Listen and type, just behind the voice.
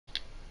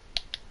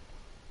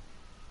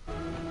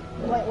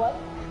what?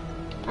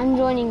 I'm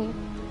joining you.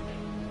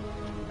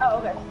 Oh,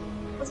 okay.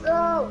 Let's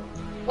go.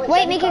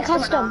 Wait, make it or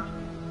custom.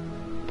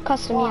 not?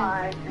 Custom,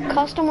 Why? yeah.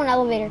 Custom on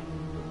elevator.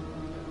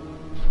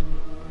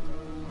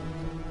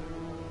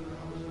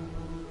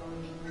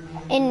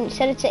 And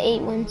set it to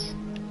 8 wins.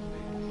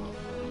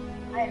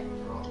 I-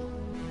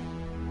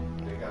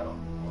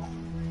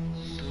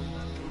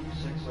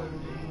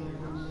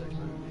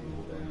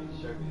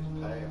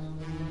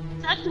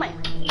 That's my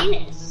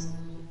penis.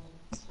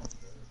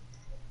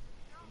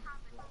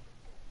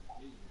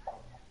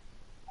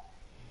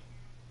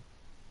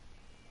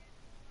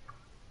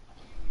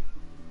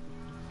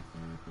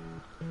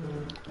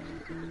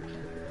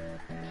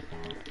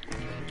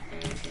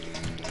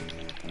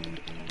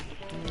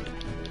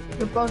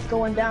 You're both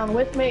going down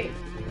with me.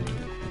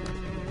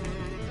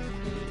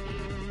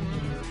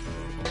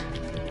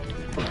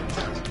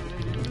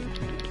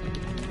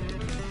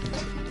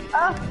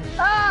 Ah!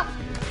 Ah!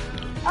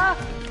 Ah!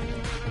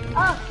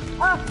 Ah!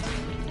 Ah!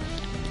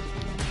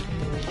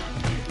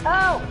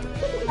 Ow!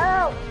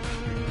 Ow!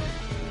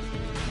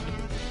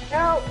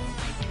 Ow!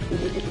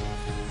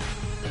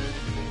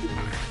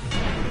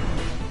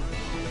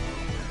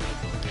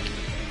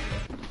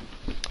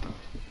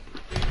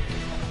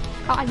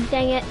 God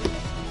dang it.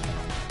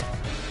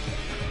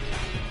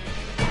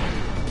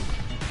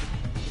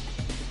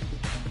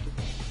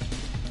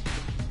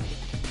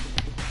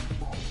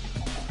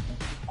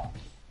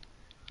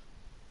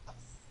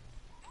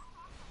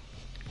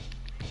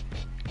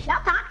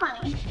 That's not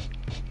funny.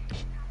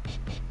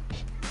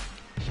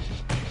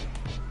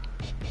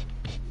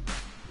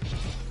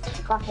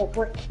 Got whole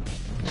brick.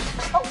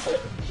 Oh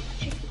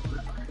shit.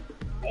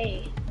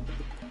 Hey.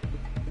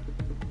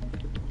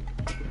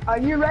 Are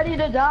you ready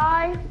to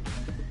die?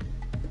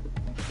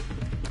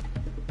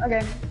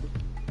 Okay.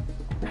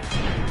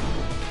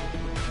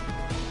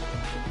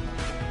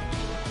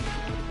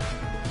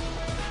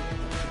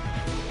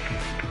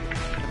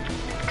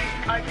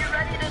 Are you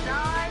ready to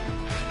die?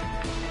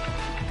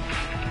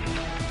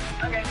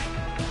 Okay.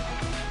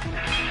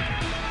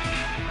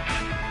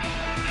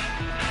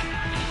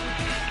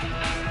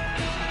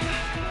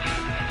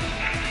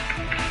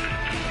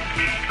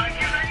 Are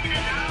you ready to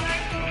die?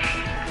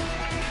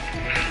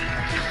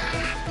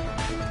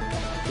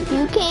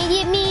 You can't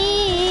get me.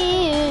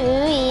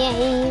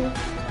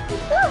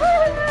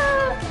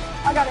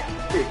 I got it.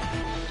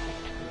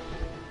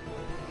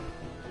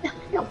 No,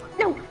 no,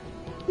 no,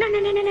 no,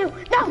 no, no, no,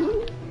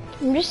 no.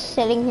 I'm just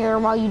sitting here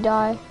while you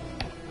die.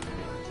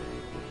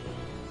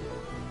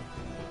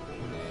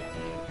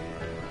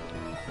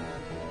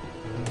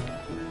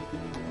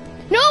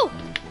 No!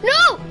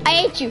 No! I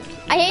hate you.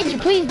 I hate you.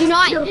 Please do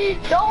not.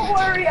 Don't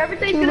worry,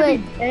 everything's Too gonna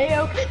late. be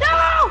A-okay.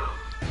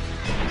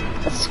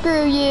 No!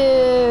 Screw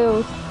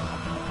you.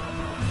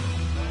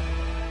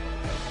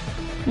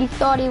 You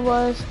thought he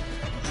was.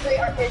 Wait,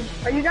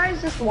 are you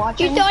guys just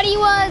watching? You thought he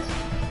was.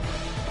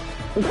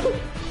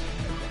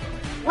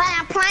 Well,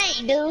 I'm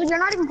playing, dude. You're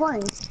not even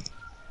playing.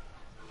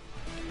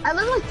 I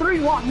literally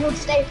 3-1. You would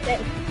stay.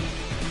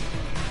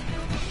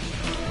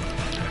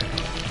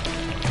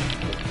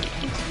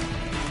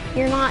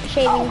 You're not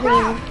shaving green.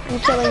 I'm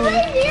killing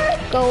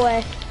you. Go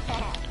away.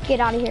 Get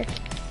out of here.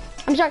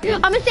 I'm sorry.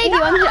 I'm gonna save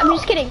you. I'm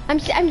just kidding. I'm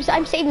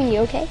saving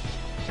you. Okay.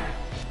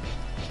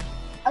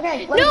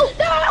 Okay. No!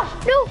 No!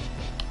 No!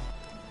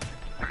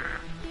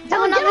 I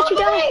will not let you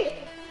die.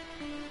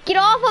 Get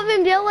off of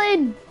him,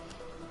 Dylan.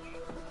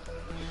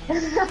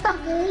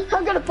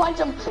 I'm gonna punch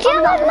him.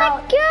 Dylan,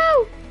 let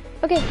go.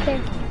 Okay,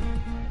 there.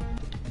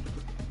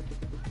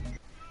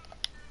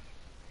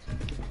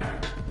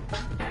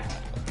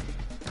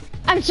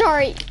 I'm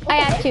sorry. I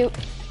have to.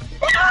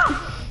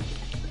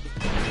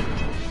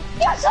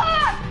 Yes,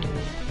 sir!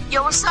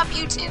 Yo, what's up,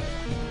 YouTube?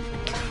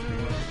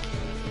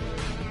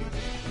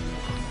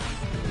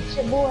 It's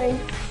your boy.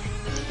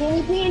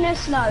 Skinny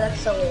penis? No, that's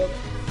so old.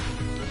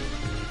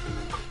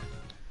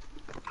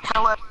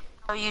 Hello,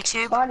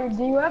 YouTube. Buddy,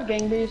 do you have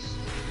gang beasts?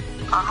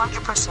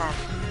 100%.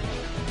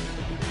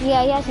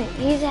 Yeah, he hasn't.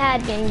 He's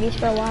had gang beasts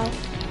for a while.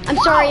 I'm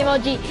sorry,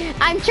 MLG.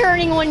 I'm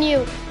turning on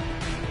you.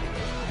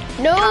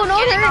 No, I'm don't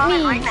getting hurt on it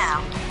me. right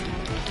now.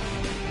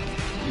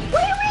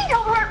 What do you mean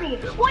don't hurt me?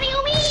 What do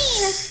you mean?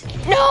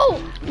 No,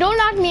 don't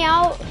knock me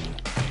out.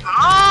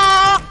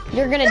 Ah!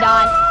 You're gonna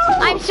die.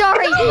 I'm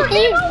sorry.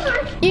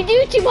 You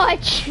do too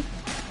much.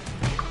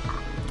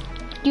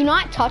 Do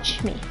not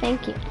touch me.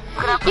 Thank you.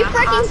 You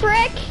freaking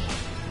prick.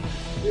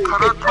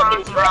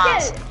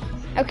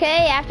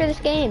 Okay, after this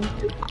game.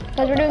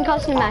 Because we're doing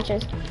custom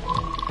matches.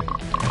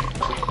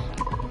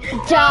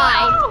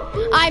 Die.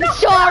 I'm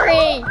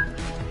sorry.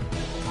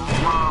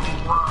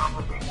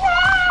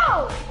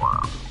 No!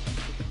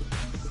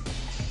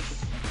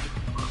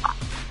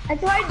 I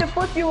tried to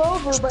flip you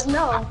over, but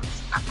no.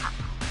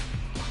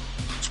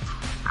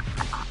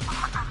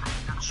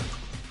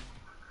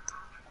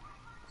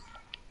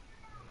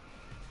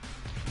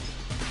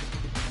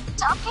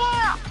 Stop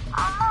here!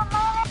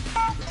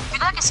 You're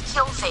like a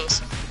kill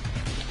face.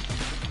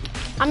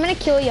 I'm gonna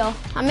kill y'all.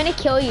 I'm gonna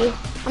kill you.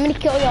 I'm gonna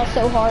kill y'all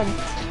so hard.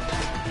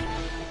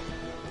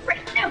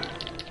 No.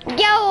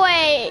 Go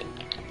away.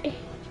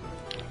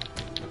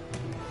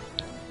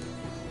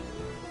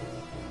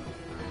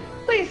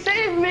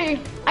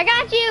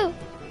 got you!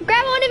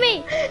 Grab onto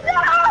me!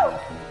 No!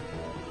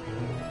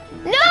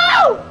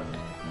 No!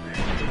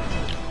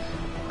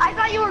 I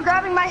thought you were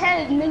grabbing my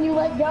head and then you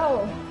let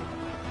go.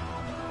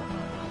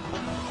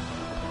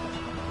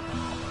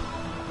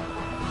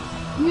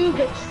 You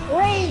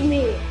betrayed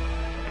me.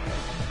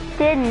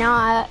 Did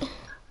not.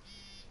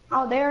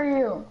 How dare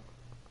you?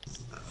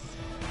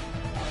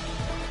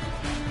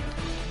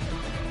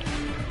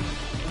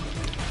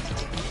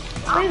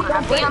 Please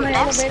don't break my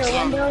elevator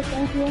window,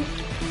 thank you.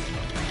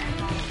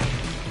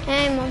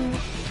 Hey, Mom.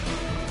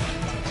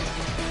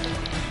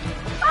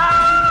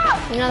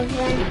 Ah!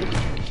 Nothing.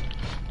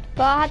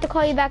 But I'll have to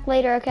call you back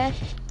later, okay?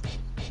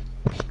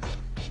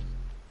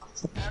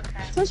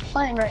 Who's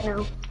playing right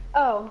now?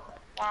 Oh.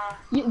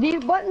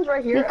 These buttons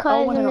right here,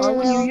 Because L1 and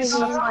R1, you use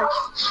them to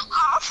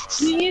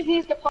punch. You use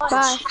these to punch.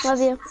 Bye. Love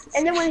you.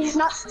 And then when he's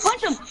not,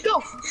 punch him! Go!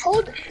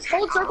 Hold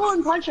circle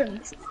and punch him.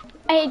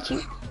 I hate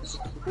you.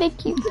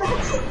 Thank you.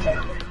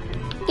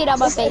 Get out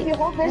my face. If you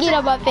hold this, Get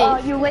out my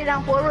face. you lay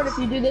down forward. If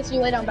you do this, you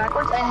lay down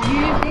backwards. And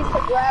you use these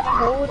to grab and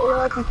hold,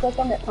 or if you click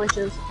on it,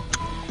 punches.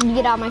 You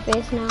get out my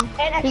face now.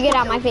 And You get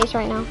out my face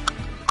right now.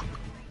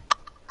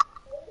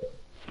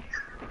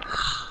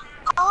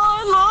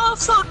 I love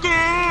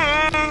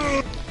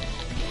something.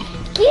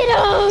 Get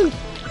him!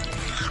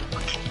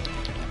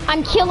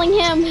 I'm killing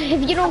him.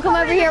 If you don't come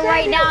over here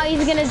right now,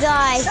 he's gonna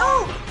die.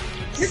 No!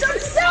 You're gonna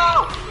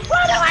no!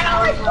 Why do I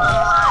always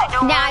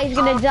fall? Now he's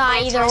gonna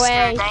die either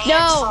way.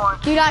 No!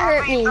 Do not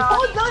hurt me.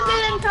 Hold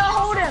those in to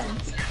hold him.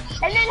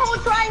 And then hold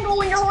triangle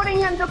when you're holding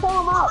him to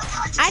pull him up.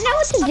 I know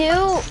what to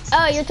do.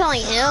 Oh, you're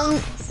telling him?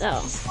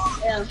 Oh.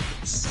 Yeah.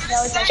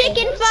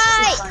 Chicken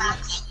fight!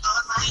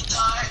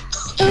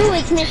 Ooh,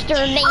 it's Mr.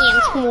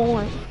 Dance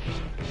Floor.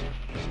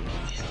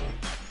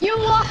 You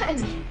won!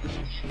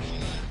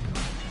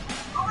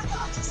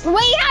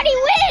 Wait, how'd he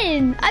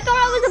win? I thought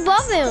I was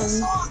above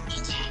him.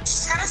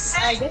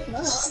 I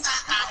guess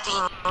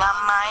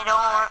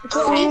not. It's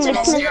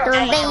Mr.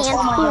 Dance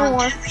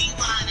Floor.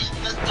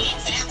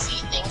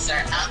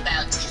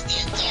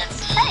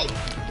 Hey!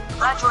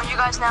 Can I join you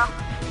guys now?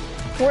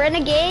 We're in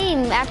a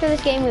game. After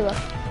this game, we will.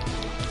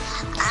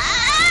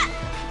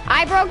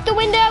 I broke the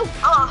window.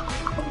 Oh,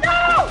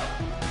 No!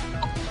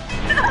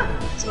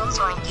 seems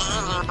like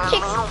gaining a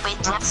little bit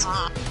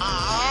different.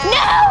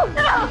 No!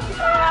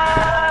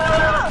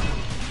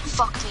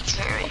 Fuck me,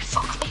 Jerry.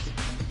 Fuck me.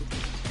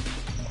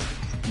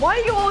 Why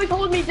do you always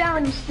hold me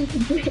down, you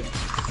stupid bitch?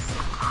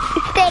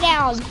 Stay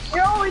down.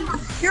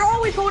 You're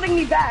always holding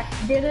me back,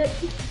 get it?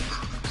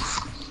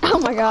 Oh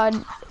my god.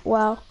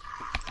 Wow.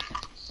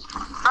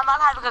 I'm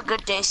not having a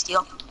good day,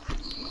 Steel.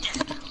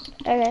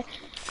 Okay.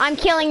 I'm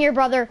killing your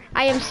brother.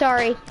 I am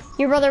sorry.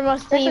 Your brother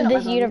must leave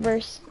this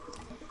universe.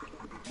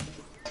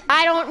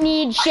 I don't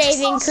need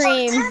shaving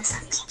cream.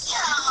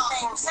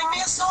 Sing me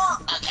a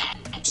song. Okay.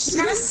 She's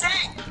gonna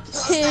sing.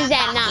 Who's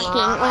that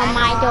knocking on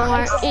my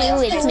door?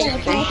 Ooh, it's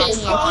Mr.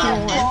 Dance Floor.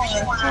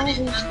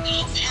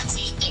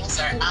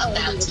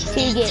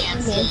 To get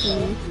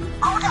fancy.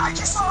 Oh god, I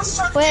just saw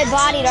something. Wait,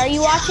 Bodied, are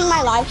you watching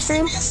my live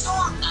stream? No.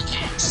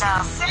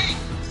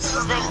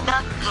 They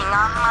knocking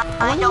on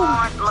my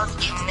door,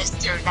 looking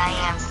Mr.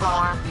 Dance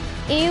Floor.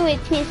 Ew,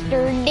 it's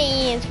Mr.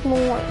 Dance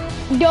Floor.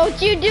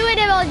 Don't you do it,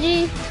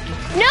 MLG.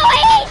 No, I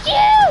hate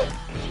you!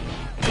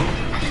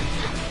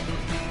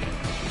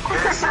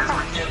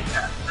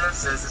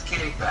 This is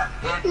Kitty Cat.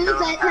 Who's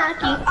that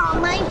knocking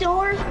on my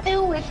door?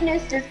 Ooh, it's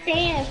Mr.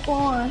 Dance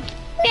Floor.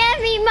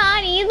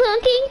 Everybody's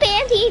looking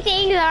fancy.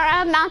 Things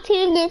are about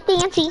to get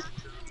fancy.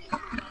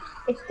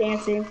 It's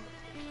dancing.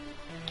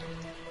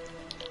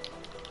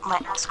 My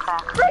ass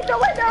crack. Break the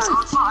windows! It's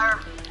on fire.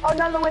 Oh,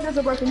 none of the windows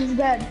are broken. He's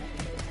dead.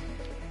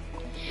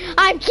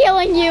 I'm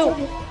killing you.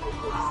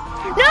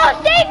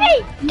 No, save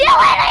me! Dylan, I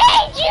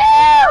hate you!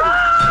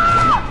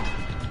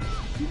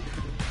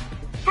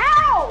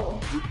 How?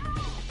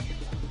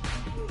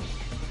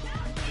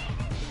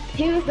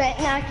 Who's that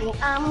knocking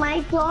on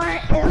my door?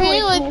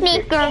 Ooh, it's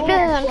Mr.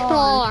 Dance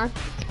Floor.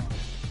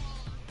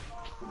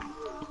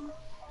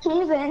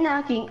 Who's that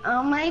knocking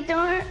on my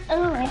door?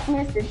 Oh, it's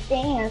Mr.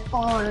 Dance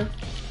Floor.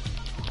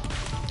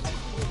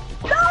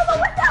 No,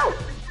 the window!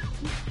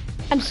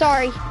 I'm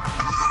sorry.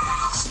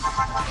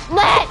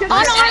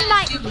 Unarm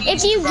my.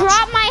 If you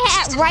drop my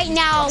hat right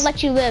now, I'll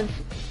let you live.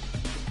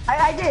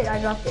 I did. I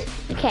dropped it.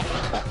 Okay.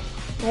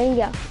 There you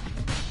go.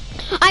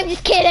 I'm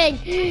just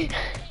kidding.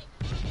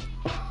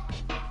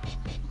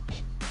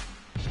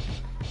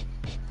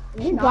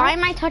 Why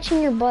am I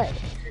touching your butt?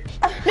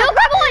 No,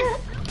 grab one!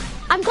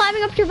 I'm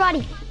climbing up to your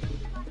body.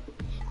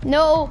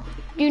 No,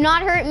 do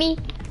not hurt me.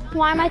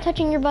 Why am I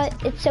touching your butt?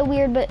 It's so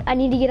weird, but I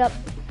need to get up.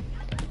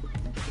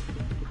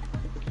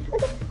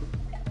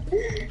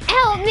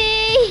 Help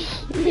me!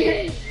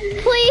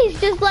 Please,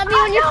 just let me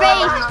on your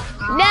face.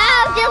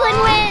 No,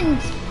 Dylan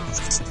wins.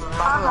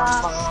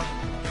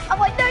 I'm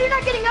like, no, you're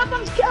not getting up.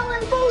 I'm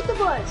killing both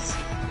of us.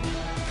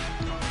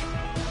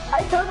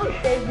 I totally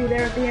saved you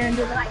there at the end,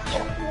 and then I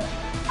killed you.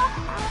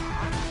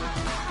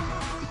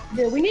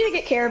 Dude, we need to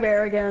get Care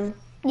Bear again.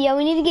 Yeah,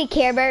 we need to get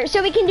Care Bear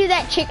so we can do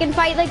that chicken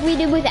fight like we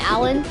did with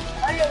Alan.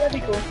 Oh yeah, that'd be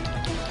cool.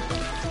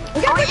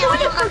 We got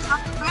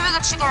maybe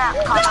the chicken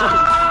out costume.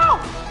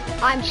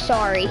 No! I'm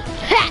sorry.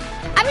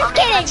 I'm just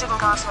Okay, kidding. chicken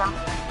costume.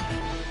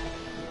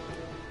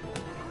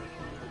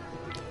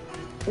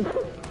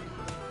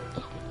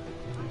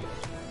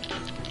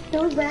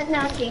 Who's that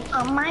knocking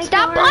on my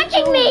Stop door?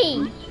 punching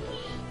me!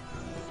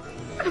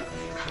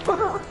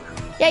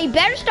 Yeah, you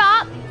better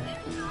stop.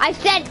 I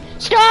said,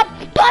 stop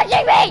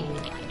punching me!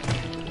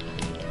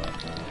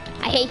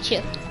 I hate you.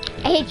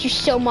 I hate you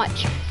so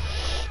much.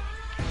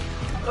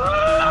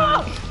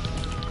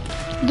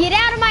 Get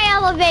out of my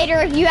elevator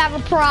if you have a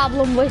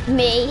problem with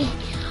me.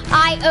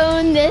 I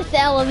own this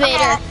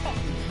elevator.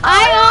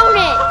 I own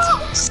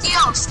it.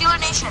 Steeler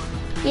Nation.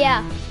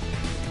 Yeah.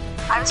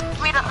 I just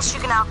made a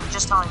chicken outfit,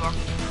 just telling you.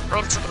 I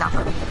made a chicken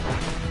outfit.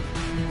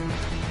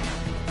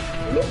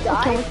 You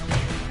died.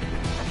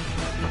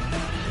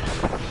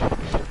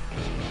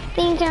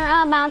 Things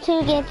are about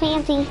to get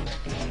fancy.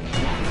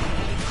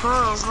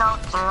 Who's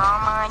knocking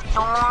on my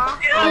door?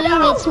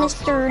 Oh, it's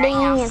Mr.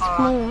 Dance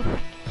Floor.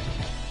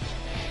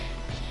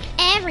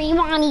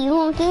 Everybody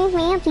looking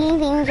fancy.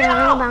 Things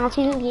are about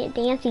to get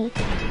fancy.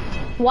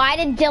 Why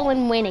did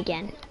Dylan win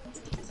again?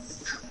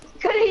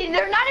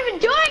 They're not even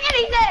doing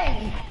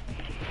anything.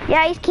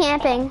 Yeah, he's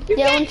camping.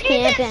 Dylan's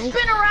camping.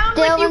 Spin around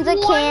Dylan's like a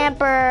you won.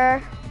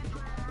 camper.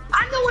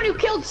 I'm the one who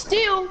killed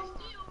Stu.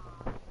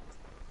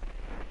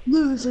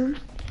 Loser.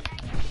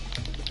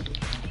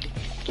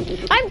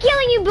 I'm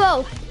killing you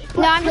both.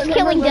 No, I'm just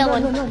killing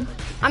Dylan.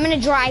 I'm gonna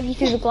drive you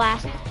through the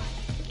glass.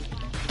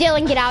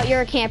 Dylan, get out.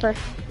 You're a camper.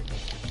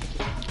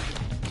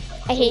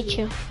 I hate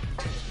you.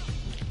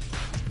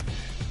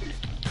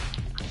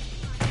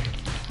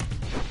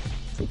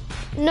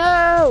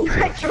 No.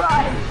 I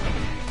tried.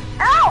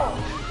 Ow!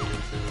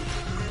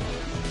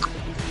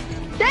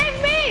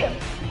 Save me!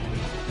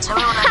 Tell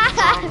me when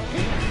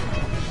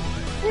I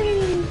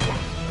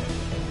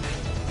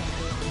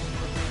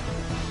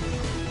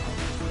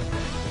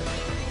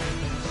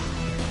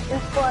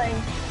It's fine.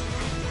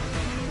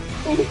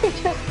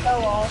 Just go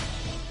off.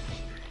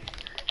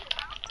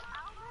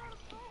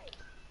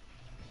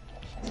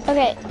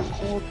 Okay,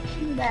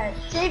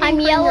 I'm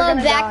yellow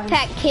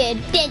backpack kid.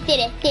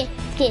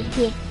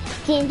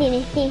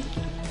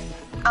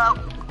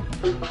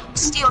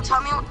 Steel,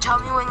 tell me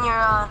when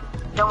you're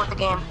done with the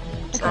game,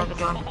 so I can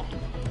join.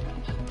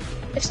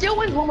 If Steel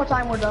wins one more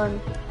time, we're done.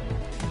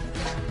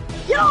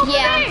 Get off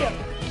Yeah. me!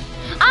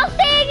 I'll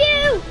save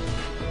you!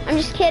 I'm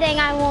just kidding,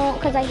 I won't,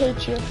 because I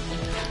hate you.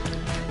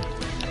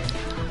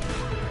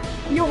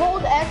 You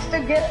hold X to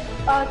get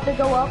to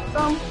go up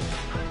some.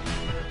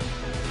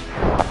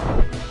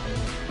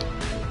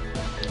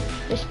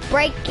 Just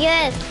break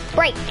this.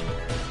 Break.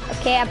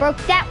 Okay, I broke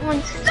that one.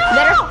 No!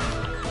 Better.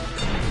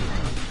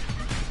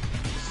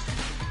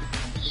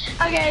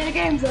 Okay, the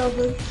game's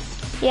over.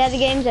 Yeah, the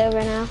game's over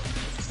now.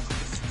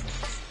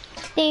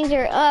 Things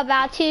are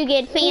about to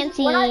get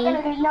fancy. We're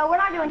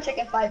not doing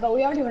chicken fight, but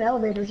we are doing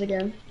elevators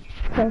again.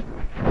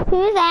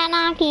 Who's that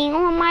knocking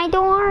on my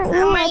door?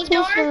 Ooh, it's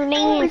Mr.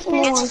 Dance It's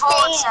Floor.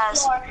 full, it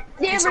says.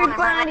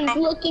 Everybody's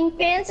looking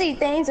fancy.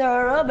 Things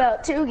are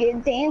about to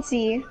get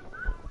fancy.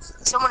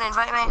 Someone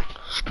invite me.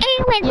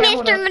 Ooh, it's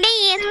Mr.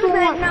 Dance Who's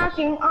that Floor.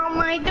 knocking on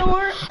my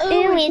door?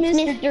 Ooh, it's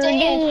Mr.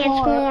 Dance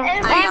Floor.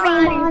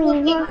 Everybody's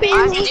looking I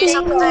have to do fancy.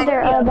 something.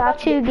 They're about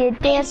to get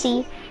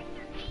fancy.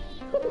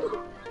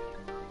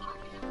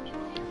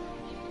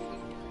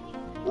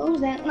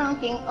 Who's that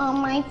knocking on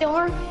my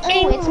door? Oh,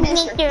 Ooh, it's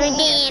Mr.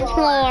 Dance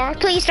Floor.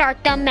 Please start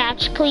the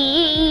match,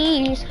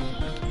 please.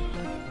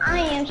 I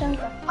am shut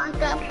the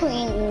fuck up,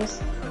 please.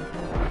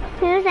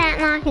 Who's that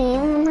knocking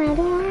on my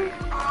door?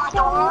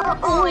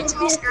 Oh, it's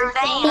Mr.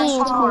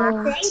 Dance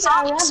Floor.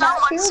 Someone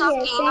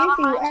sucking on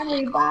my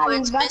dick. Oh,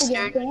 it's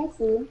Mr.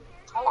 fancy.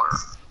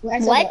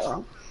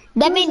 What?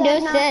 That made no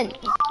sense.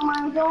 On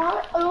my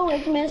door. Oh,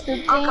 it's Mr.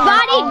 Dance.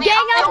 Body,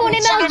 gang up on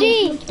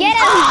MLG. Get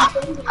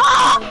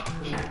him.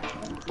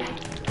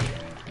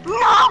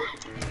 No!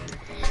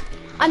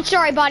 I'm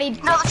sorry, Body.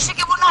 No, the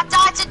chicken will not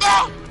die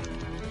today!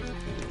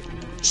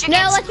 Chickens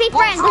No, let's be will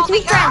friends. rule Let's be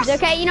the friends,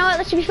 earth. okay? You know what?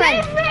 Let's be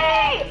friends.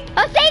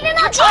 Oh, save him,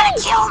 You're trying to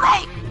MLG. kill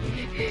me!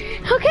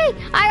 Okay,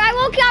 I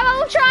won't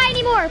try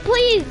anymore.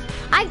 Please.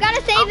 I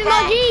gotta save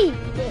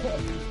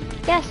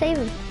MLG. Yeah, save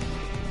him.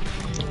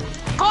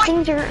 Boy,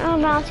 Things are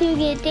about to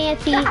get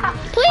dancy.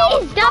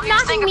 Please, don't stop even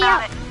knocking think me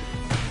about out. it.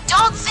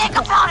 Don't think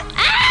about it!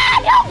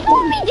 Ah, don't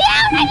pull me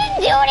down. I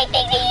didn't do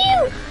anything to you.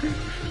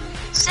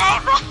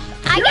 Save me!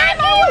 I got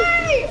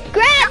you!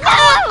 Grab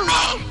no!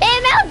 me!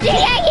 MLG, I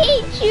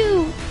hate you!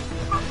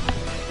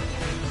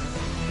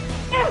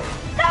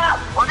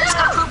 What is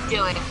the poop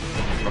doing?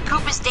 The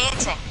poop is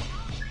dancing.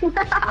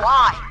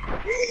 Why?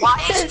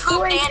 Why is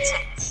poop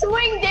dancing?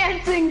 Swing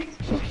dancing.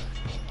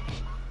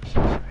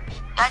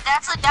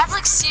 That's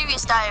like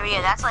serious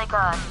diarrhea. That's like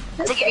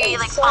to give you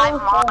like so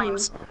 5 funny.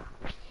 limes.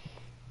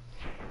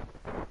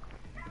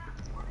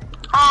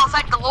 Oh,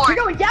 thank the Lord. You're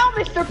going down,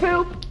 Mr.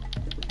 Poop.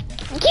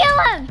 Kill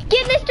him!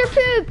 Get Mr.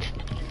 Poop!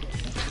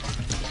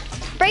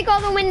 Break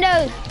all the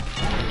windows.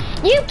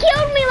 You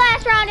killed me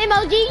last round,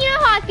 MOG. You know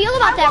how I feel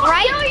about that,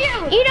 right?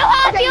 You know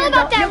how I feel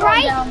about that,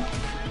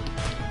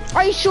 right?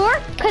 Are you sure?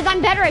 Because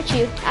I'm better at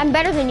you. I'm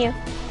better than you.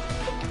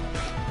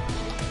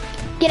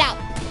 Get out.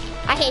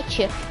 I hate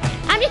you.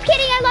 I'm just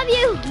kidding. I love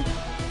you.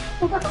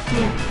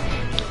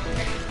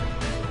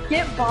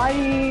 Get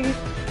body.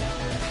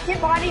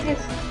 Get body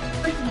just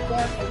freaking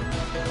dancing.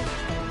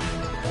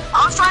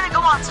 I was trying to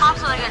go on top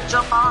so I could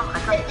jump on.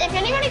 If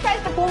anybody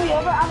tries to pull me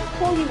over, I'll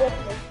pull you with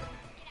me.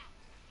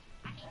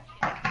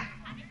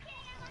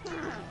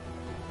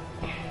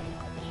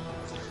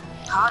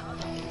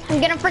 I'm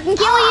gonna freaking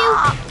kill you.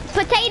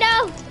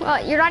 Potato. Oh,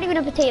 you're not even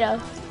a potato.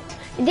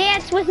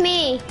 Dance with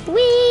me.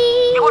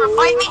 Whee! You wanna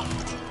fight me?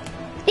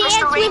 Dance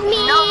Mr. with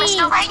me. No,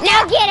 Mr. Reindeer.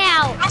 Now get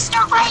out.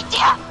 Mr.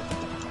 Reindeer!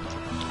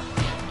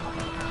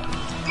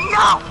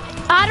 No!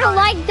 I don't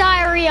like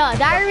diarrhea.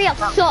 Diarrhea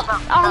sucks.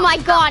 Oh my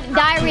god,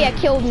 diarrhea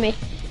killed me.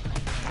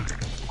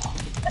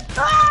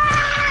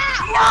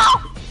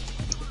 No!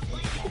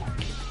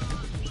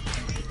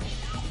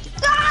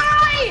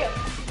 Die!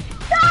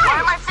 Where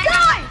are my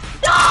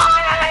fingers?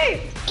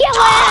 Die! Kill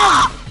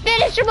him!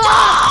 Finish him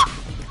off!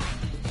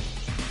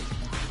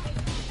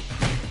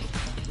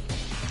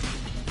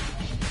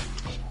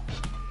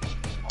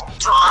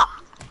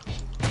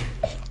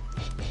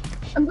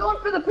 I'm going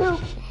for the poop.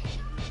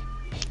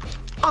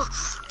 Oh.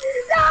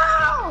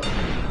 No!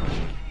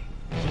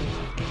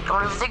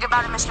 Don't even think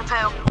about it, Mr.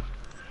 Pooh.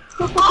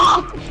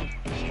 Oh.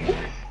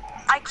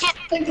 I can't.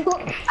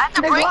 I have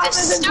to break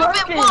this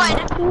stupid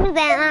wood. Who's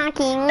that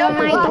knocking on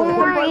my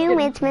door?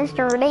 It's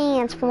Mr.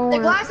 Dance Floor. The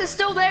glass is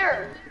still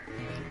there.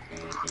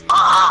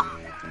 Oh.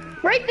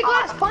 Break the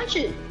glass, punch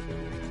it.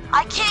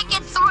 I can't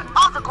get through it.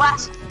 Oh, the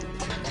glass.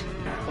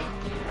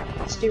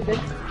 Stupid.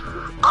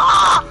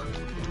 Oh.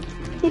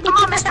 Come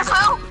on, Mr.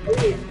 Pooh.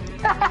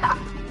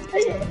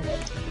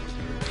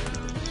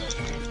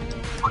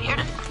 Oh, here it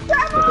is.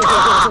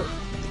 Oh.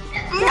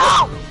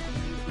 No!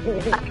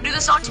 I can do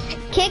this on tape.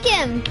 Kick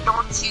him.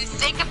 Don't you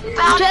think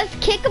about Just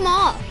kick him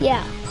off.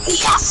 Yeah. it?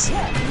 Yes!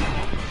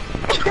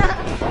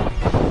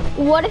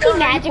 What if he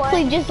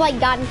magically just like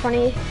got in front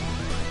of you?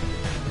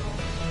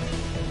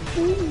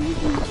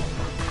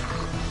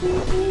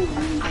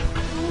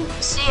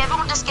 See,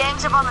 everyone just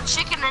gangs up on the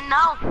chicken, and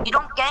no, you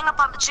don't gang up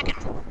on the chicken.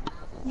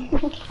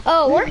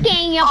 Oh, we're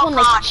ganging up Oh, on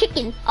the God.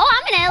 chicken. Oh,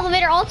 I'm in an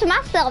elevator all to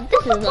myself. This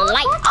is the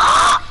light.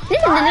 This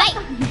is the light.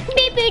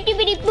 Beep, beep, beep,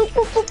 beep, boop,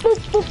 boop, boop, boop,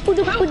 boop, boop,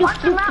 boop, boop, Punch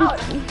him out.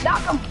 boop.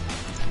 Knock him.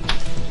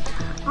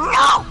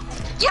 No!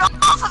 Get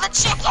off of the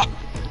chicken!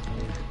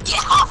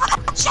 Get off of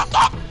the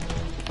chicken!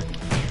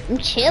 I'm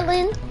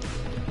chilling.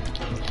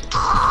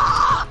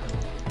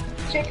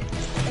 Chicken.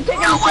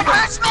 No one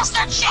hurts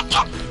Mr.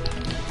 Chicken!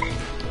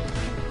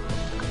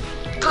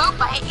 Poop,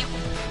 I hate you.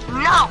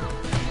 No!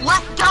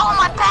 Let go of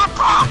my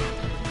backpack!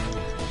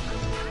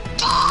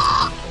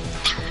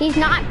 He's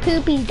not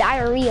poop, he's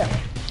diarrhea.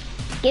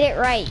 Get it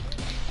right.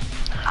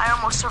 I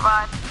almost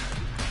survived.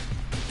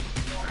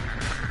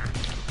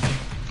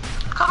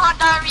 Come on,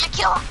 diarrhea,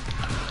 kill him!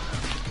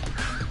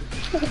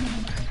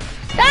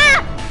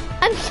 Ah!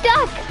 I'm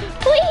stuck!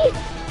 Please!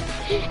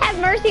 Have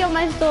mercy on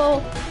my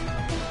soul.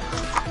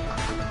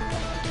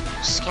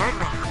 Scared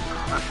me.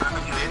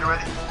 You ate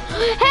already?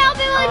 Help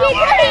me, Luigi,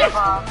 please!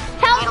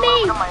 Help me!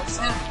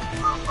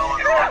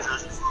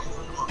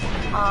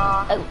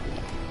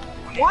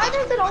 Why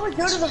does it always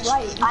go to the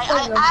right?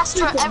 I asked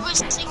her every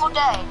single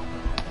day.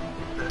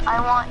 I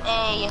want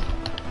a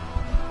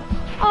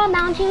Oh,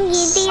 Mountain Dew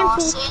dancing.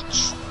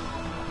 sausage,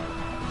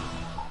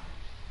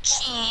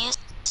 cheese,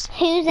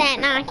 Who's that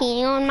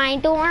knocking on my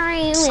door? Are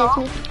you salt,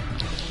 with me?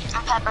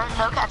 and pepper,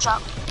 no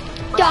ketchup.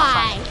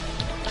 Die!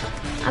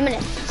 I'm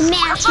gonna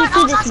smash you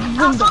through this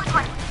window.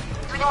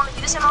 Do you want to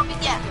do this MOG?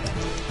 Yeah.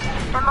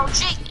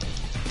 MOG.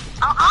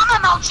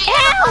 I'm MOG.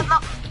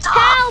 Help!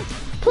 Help!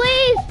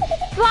 Please!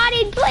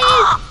 Body,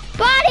 please!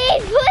 Body,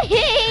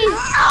 please!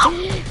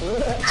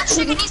 The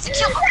chicken needs to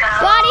kill him.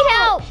 Body,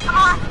 help! Come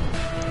on.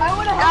 I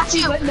would have Got helped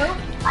you, you. but nope.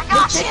 I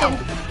got The you. chicken.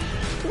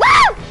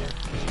 Woo!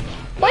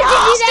 What'd you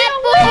do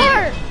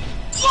that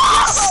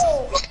Yes!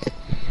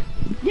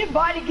 Your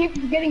body keeps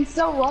getting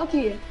so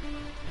lucky.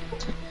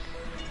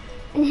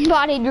 for?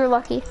 Body, you're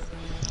lucky.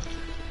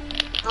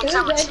 Don't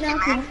tell me chicken,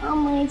 man. Oh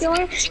my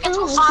god. Chickens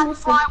will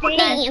fly one day.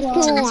 Dance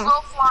Chickens floor.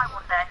 will fly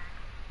one day.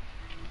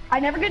 I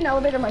never get an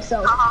elevator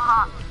myself. Ha ha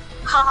ha.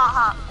 Ha ha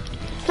ha.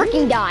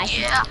 Freaking die.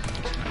 Yeah.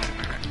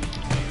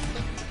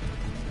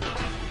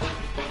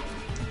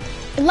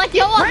 Let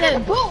go of Right at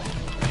him. the boat.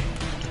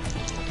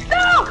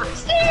 No!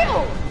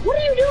 Steel! What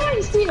are you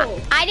doing, Steel?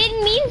 I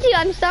didn't mean to,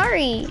 I'm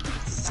sorry.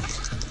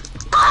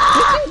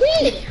 Yes,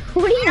 you did.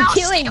 What are you No,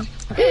 doing?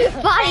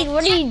 Body,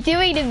 what are you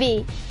doing to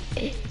me?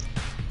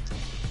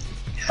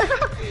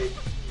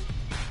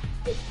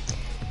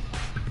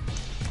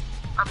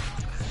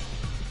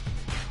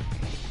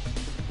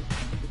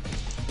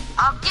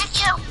 I'll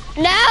get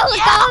you. No, let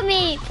Yeah. go of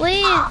me,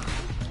 please.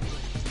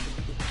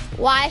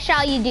 Why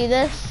shall you do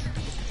this?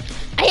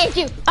 I hate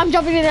you. I'm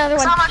jumping to the other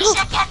one. Son of a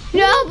chicken.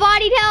 No,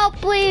 body, help,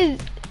 please.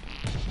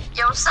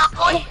 Yo, what's up,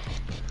 boy?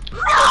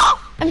 No!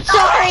 I'm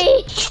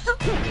sorry.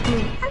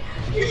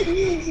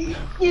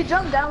 You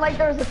jumped down like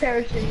there was a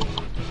parachute.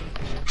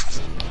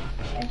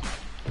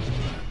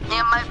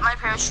 Yeah, my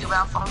parachute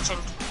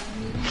malfunctioned.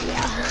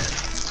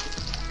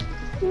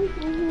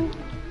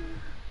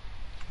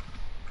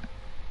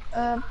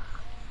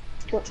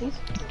 What, please?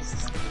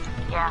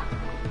 Yeah.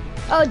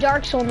 Oh,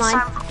 Dark Soul 9.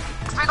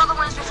 Break all the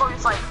windows before we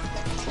fight.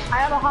 I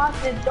have a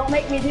hostage. Don't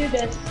make me do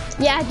this.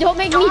 Yeah, don't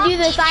make me do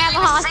this. I have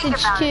a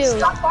hostage too.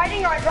 Stop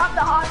fighting or I drop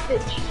the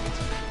hostage.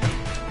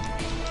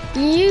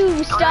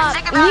 You stop.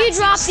 think about You it.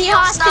 drop the Steel,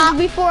 hostage stop.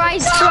 before I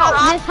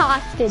drop this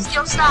hostage.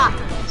 Steel, stop.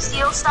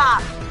 Steel,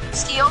 stop.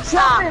 Steel, Drop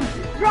stop. him.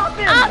 Drop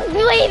him. I'm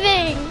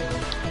leaving.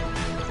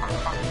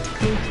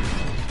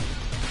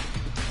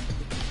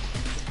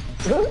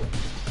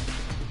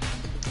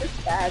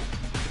 It's bad.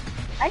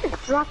 I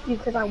just dropped you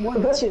because I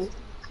wanted to.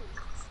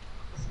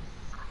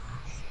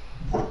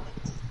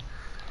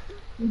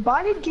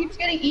 Bonnie keeps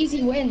getting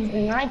easy wins,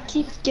 and I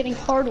keep getting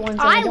hard ones. and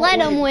I don't let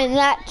him win. win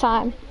that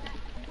time.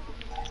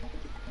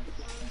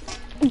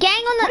 Gang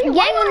on the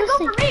Why gang you on wanna the.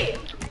 go for me?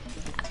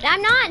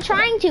 I'm not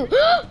trying to.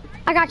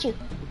 I got you.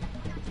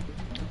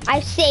 I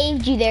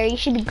saved you there. You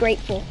should be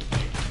grateful.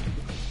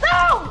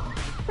 No!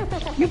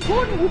 You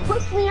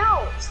pushed me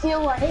out.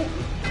 Steel, I hate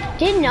you.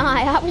 Didn't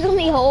I? I was on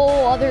the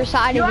whole other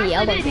side You of the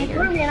actually did. You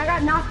elevator. threw me and I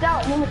got knocked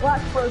out and then the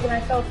glass broke and I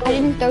fell through. I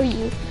didn't throw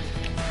you.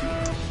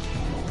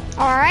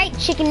 Alright,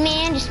 chicken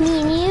man, just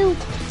me and you.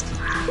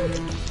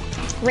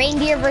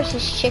 Reindeer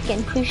versus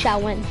chicken. Who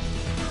shall win?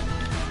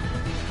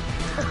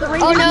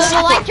 Oh no,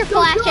 the lights are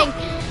flashing.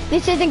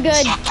 This isn't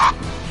good.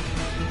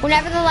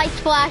 Whenever the lights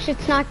flash,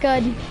 it's not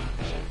good.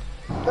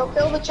 Go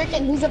kill the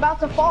chicken. He's about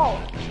to fall.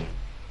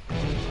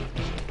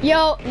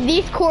 Yo,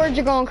 these cords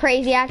are going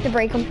crazy. I have to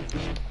break them.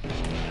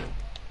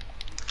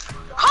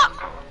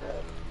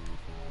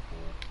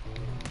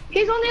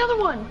 He's on the other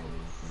one.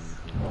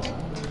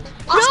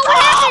 No,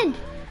 what happened?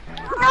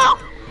 No!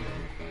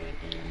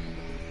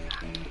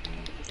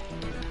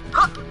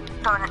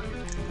 Darn it.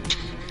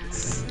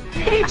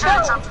 He I tried to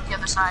fell. jump to the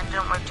other side, it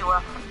didn't work too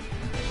well.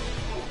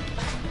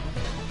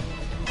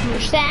 You're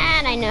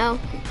sad, I know.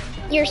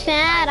 You're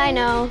sad, I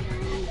know.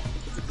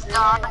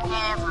 God,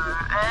 never,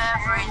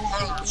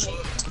 everything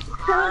changed.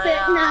 Who's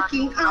it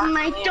knocking on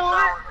my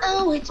door?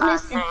 Oh, it's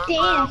Mr.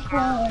 Dance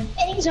Floor.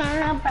 Things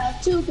are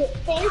about to get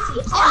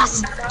fancy.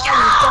 Let's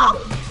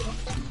go!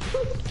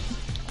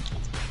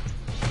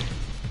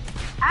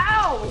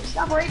 Ow!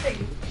 Stop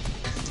raping.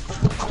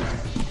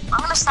 I'm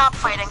gonna stop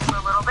fighting for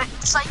a little bit.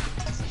 It's like...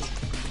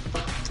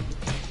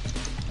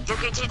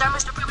 Okay, take down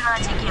Mr. Poop and I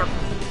take you.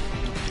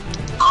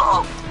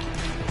 Oh!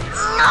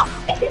 No!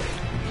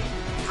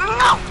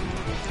 No!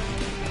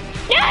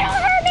 No,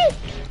 don't hurt me!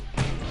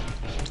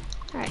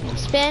 Alright, now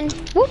spin.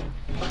 Whoop.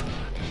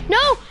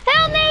 No!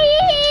 Help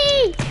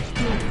me!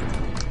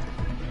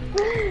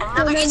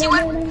 Another easy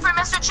win for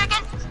Mr.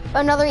 Chicken?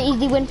 Another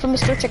easy win for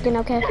Mr. Chicken,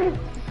 okay.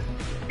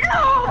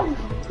 No!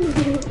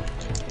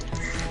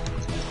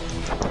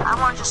 I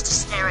want just to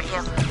stare at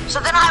you. So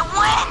then I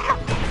win!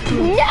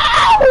 No!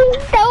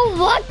 So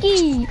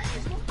lucky!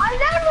 I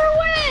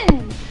never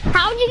win!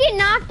 How'd you get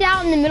knocked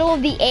out in the middle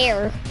of the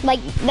air? Like,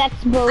 that's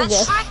The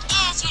bogus. trick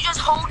is you just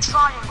hold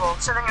triangle,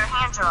 so then your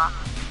hands are up.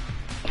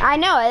 I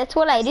know, that's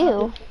what I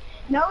do.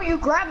 No, you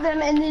grab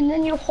them and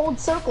then you hold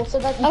circle so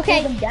that you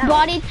Okay, pull them down.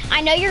 Body,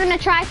 I know you're gonna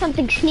try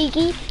something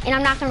sneaky, and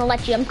I'm not gonna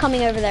let you. I'm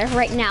coming over there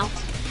right now.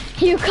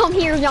 You come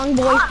here, young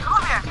boy. Come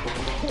on here.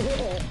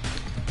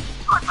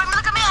 Come on, fight me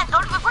like a man.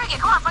 Don't even break it.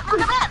 Come on, fight me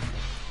like a man.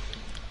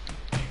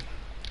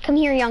 Come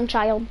here, young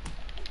child.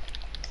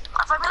 Come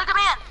on, fight me like a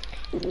man.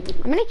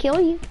 I'm gonna kill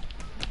you.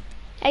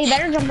 Hey, you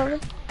better jump over.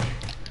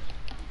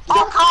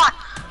 Oh, God.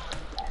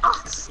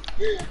 Oh.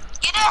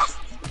 Get in.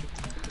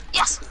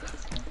 Yes.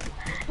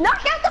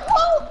 Knock out the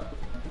pole!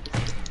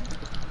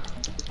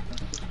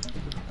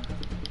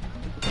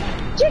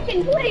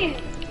 Chicken, please!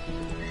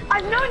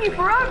 I've known you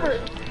forever!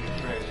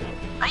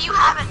 No, you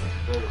haven't.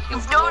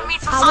 You've known me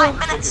for I 5 will.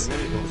 minutes.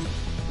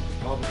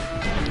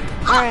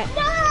 Alright.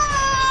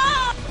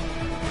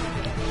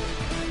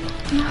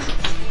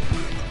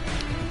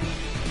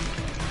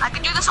 I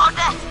could do this all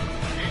day.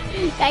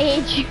 I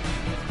hate you.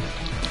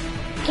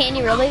 Can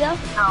you really, though?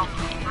 No.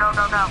 No,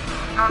 no, no.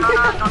 No, no,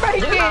 no. Don't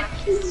Break think about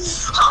it.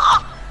 it.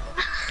 Ah!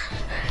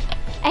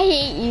 I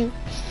hate you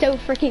so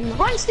freaking much.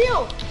 Run,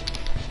 Steel!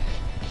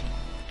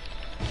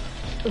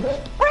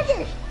 Break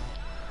it!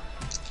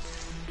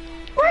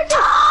 Break it!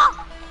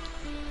 Ah!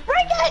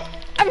 Break it!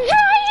 I'm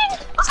trying!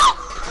 Let's go.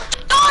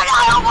 Darn it, I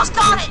almost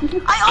got it.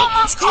 I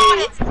almost caught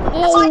it. If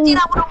I did, I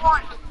would have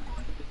won.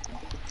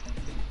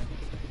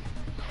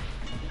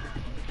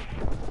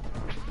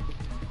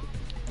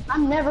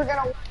 I'm never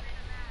gonna win.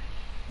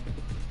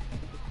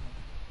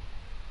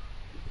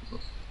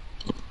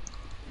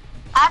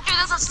 After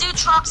this, let's do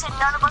trucks and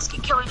none of us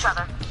can kill each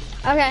other.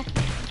 Okay.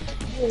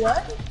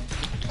 What?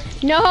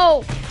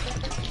 No!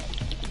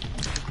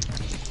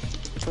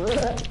 Oh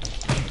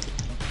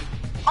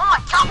my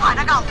God,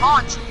 I got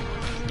launched.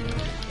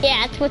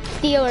 Yeah, that's what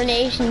Steeler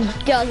Nation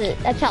does it.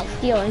 That's how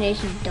Steeler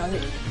Nation does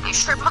it. Are you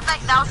sure about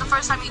that? That was the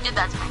first time you did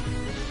that to me.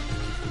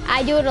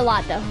 I do it a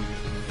lot though.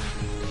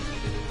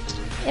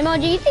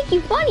 MLG, you think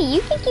you funny?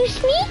 You think you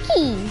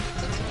sneaky?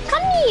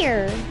 Come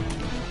here.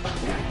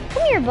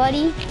 Come here,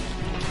 buddy.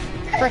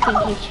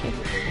 Frickin' hate you.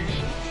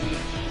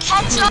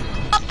 Ketchup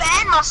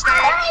and mustard.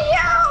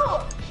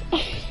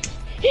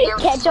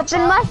 Ketchup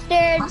and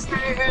mustard.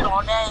 Mustard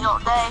all day, all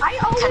day. I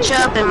always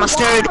Ketchup and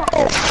mustard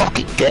all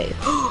fucking day.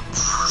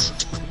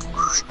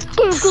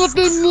 Ketchup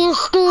and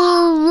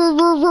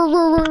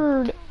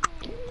mustard.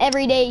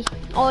 Every day,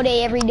 all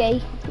day, every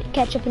day.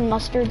 Ketchup and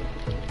mustard.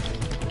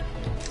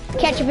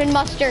 Ketchup and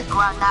mustard.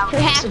 Well, now We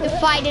have to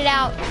fight it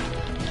out.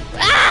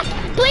 Ah!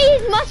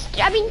 Please,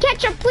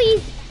 ketchup,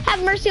 please.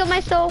 Have mercy on my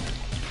soul.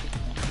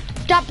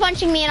 Stop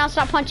punching me and I'll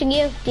stop punching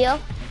you. Deal?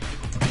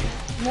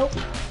 Nope.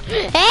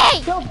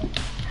 Hey!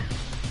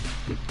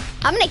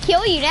 I'm gonna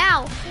kill you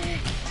now.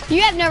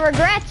 You have no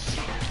regrets.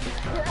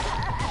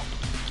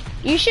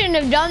 You shouldn't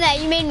have done that.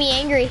 You made me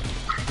angry.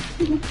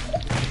 I'm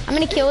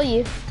gonna kill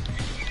you.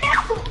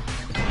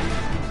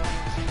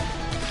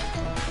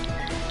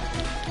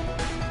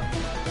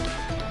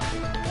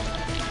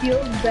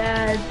 Feel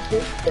bad. Feel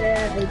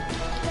bad.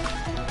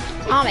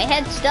 Oh, my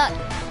head's stuck.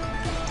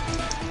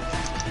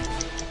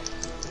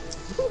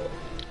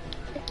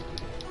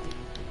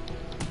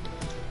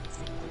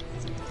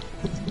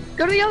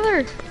 Go to the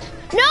other.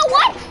 No,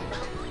 what?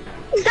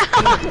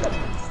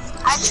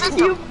 I tricked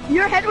you.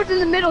 Your head was in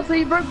the middle, so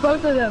you broke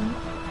both of them.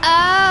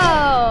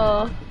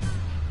 Oh.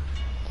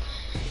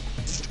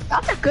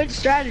 That's a good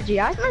strategy.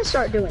 I'm gonna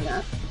start doing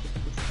that.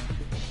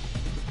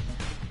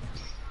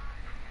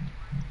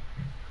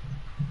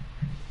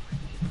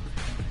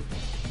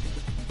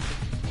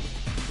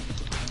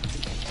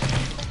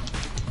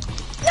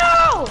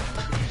 No!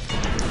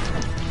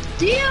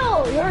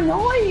 Deal! You're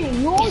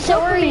annoying. You always so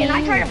go for me, and I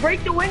annoying. try to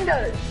break the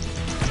windows.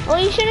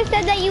 Well, you should have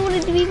said that you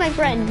wanted to be my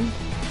friend.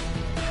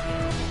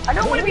 I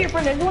don't want to be your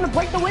friend. I just want to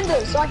break the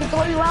windows so I can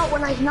throw you out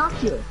when I knock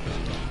you.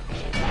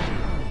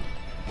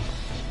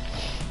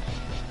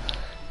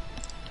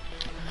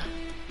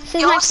 This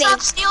is Yo, my what's up,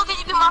 favorite. Steel? Can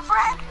you be my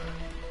friend?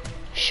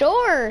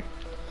 Sure.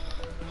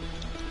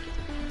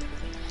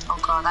 Oh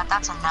god,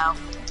 that's a no.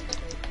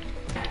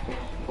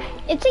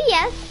 It's a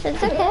yes.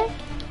 It's okay.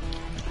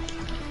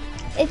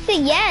 It's a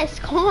yes.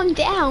 Calm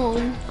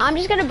down. I'm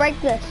just gonna break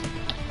this.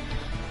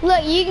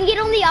 Look, you can get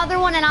on the other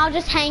one and I'll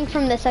just hang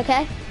from this,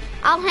 okay?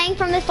 I'll hang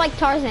from this like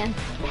Tarzan.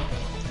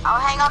 I'll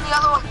hang on the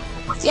other one.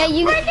 With Yeah,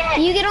 you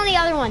get on the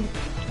other one.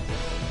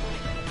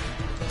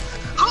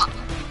 Huh.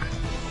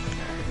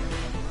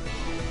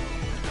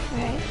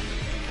 Alright.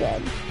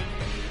 Good.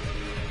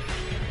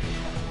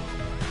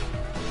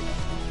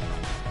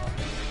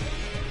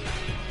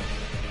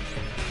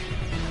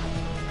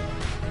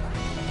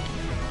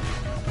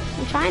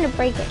 I'm trying to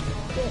break it.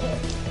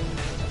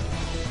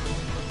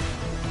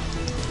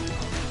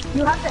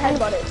 You have to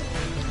headbutt it.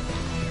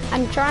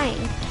 I'm trying.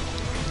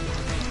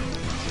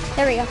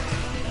 There we go.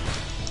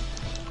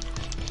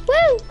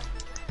 Woo!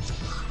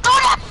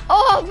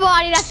 Oh,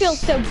 buddy, that feels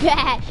so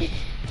bad.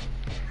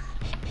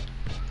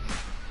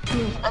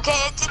 Okay,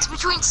 it's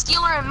between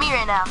Steeler and me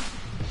right now.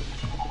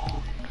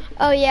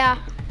 Oh, yeah.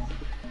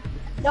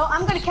 No,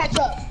 I'm gonna catch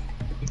up.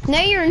 No,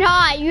 you're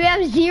not. You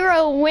have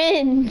 0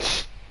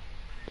 wins.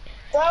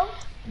 Bro?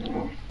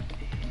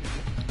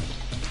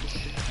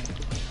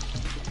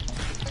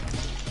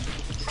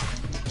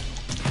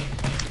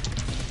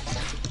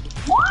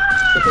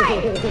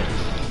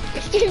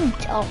 You're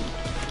dumb.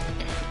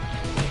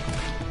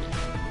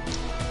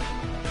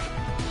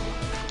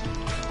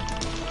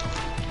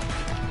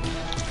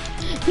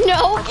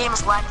 No! My game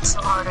is lagging so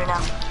hard right now.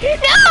 No!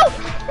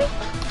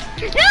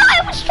 No,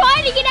 I was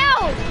trying to get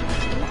out!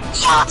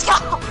 Yeah, let's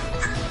go!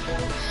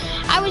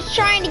 I was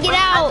trying to get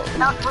out.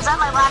 Was that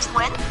my last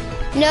win?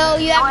 No,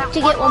 you I have have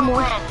to get one more.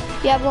 win.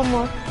 You have one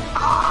more.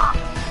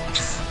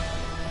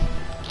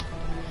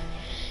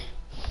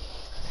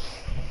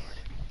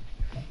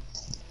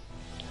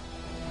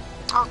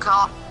 Oh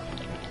god.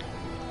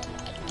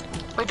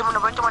 Break the window,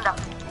 break the window.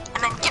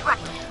 And then get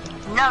ready.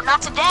 No, not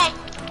today.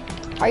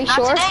 Are you Not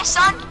sure? today,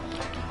 son.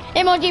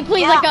 MLG,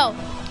 please Yeah. let go.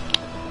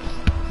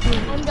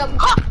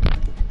 Huh.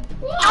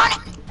 Darn it.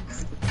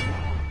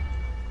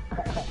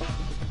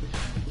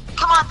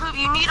 Come on, Poop,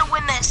 you need to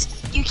win this.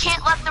 You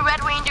can't let the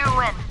Red Reindeer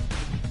win.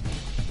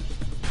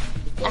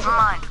 Never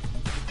mind.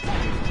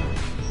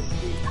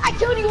 I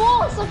killed you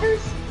all,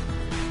 suckers!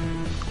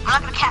 I'm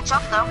not gonna catch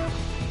up though.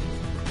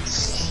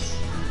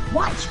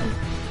 Watch me.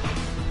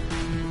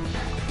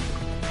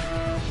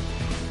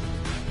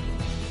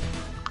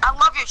 I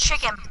love your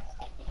chicken.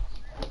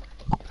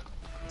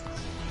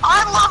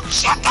 I love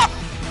chicken!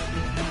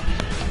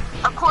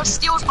 Of course,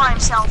 Steel's by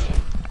himself.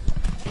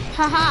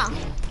 Haha.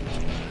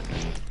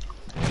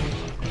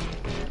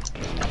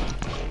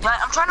 Yeah,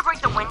 I'm trying to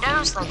break the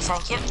windows, like,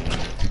 thank you.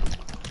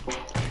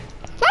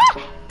 Ah!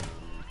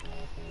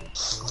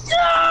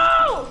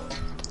 No!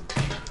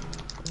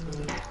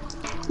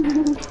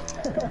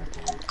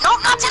 No,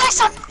 not today,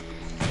 son!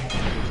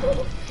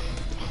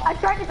 I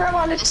tried to grab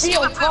on the The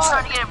steel stupid poop's car.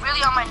 starting to get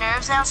really on my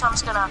nerves now, so I'm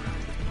just gonna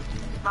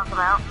knock him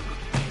out.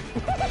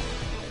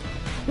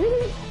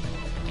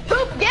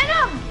 Poop, get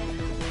him!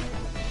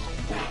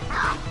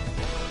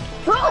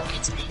 Poop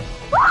gets me.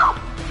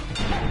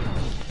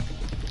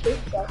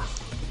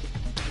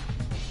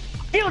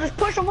 Steel, just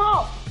push them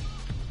off.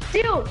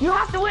 Steel, you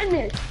have to win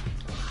this.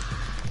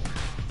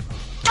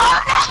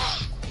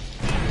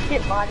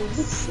 Get body,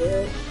 you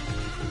shit.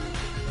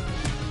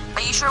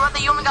 Are you sure about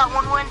that? You only got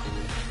one win?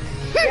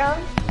 Yeah,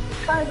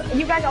 because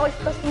you guys always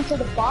push me to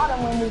the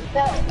bottom when we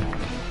fell.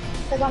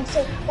 Because I'm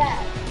so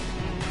fat.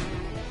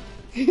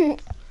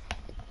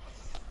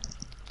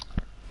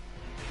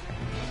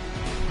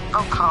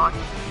 Oh god.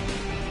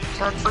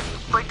 So let's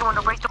break the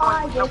window, break the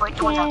window, no, break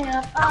the window.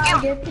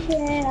 No, get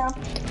him.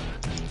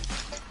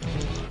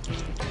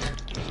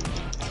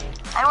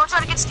 I won't try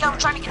to get Steel, I'm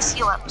trying to get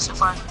Steel up so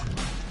far.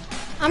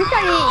 I'm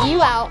trying to get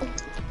you out.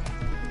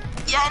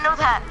 Yeah, I know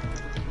that.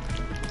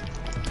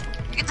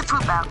 Get the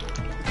poop out.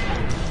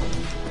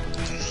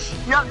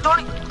 No,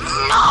 don't.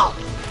 No!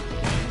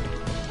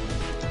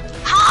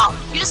 How?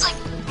 You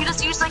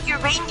just use like your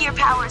reindeer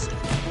powers.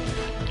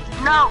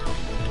 No!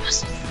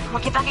 Yes. Come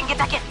on, get back in, get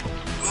back in.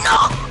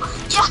 No!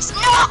 Yes,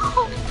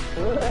 no!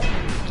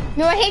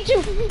 No, I hate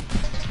you.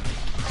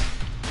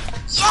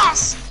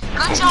 Yes!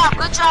 Good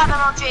job,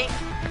 MLG.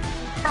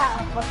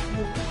 Ah, fuck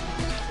you.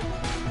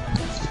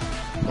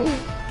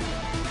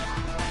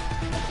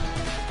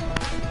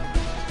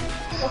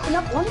 Open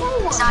up one by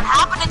It's one. not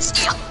happening,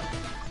 Steel.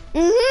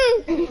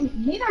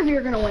 Neither of you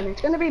are gonna win.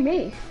 It's gonna be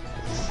me.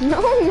 No,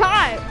 I'm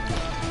not.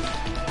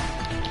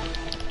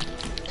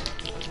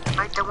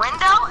 Break the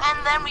window,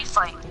 and then we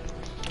fight.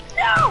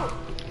 No!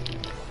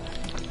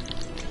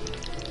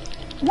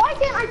 Why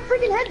can't I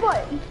freaking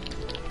headbutt?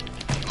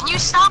 Can you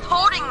stop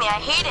holding me? I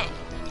hate it.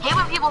 I hate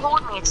when people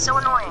hold me. It's so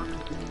annoying.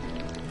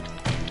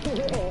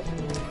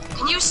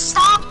 Can you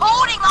stop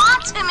holding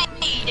on to me,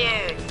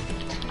 dude?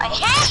 I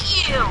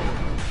hate you.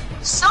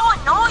 So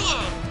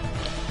annoying.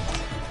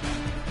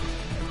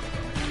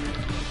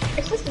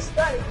 It's just a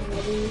strategy,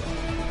 maybe.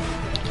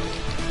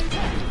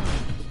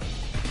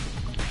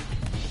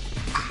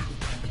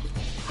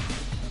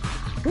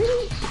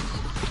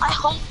 I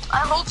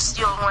hope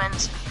Steel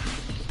wins.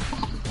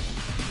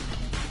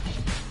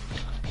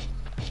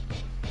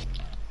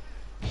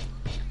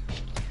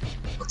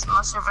 It's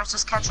mustard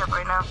versus ketchup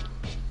right now.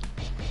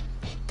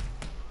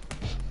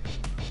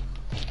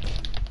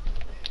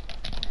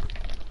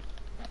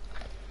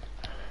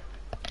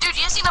 Dude,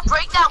 you just need to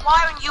break that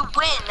wire and you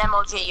win,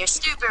 MLG. You're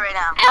stupid right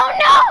now. Oh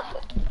no!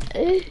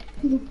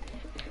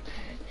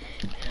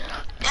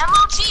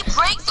 MLG,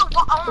 break the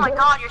wire. Oh my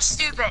god, you're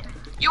stupid.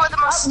 You are the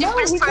most No,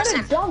 stupidest he could person.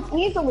 have jumped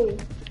easily.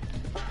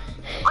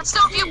 But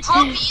still, if you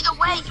broke it either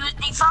way, you would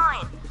be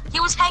fine. He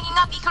was hanging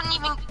up, he couldn't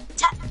even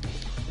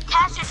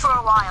catch it for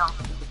a while.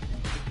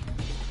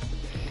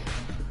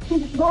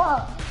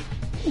 Bro.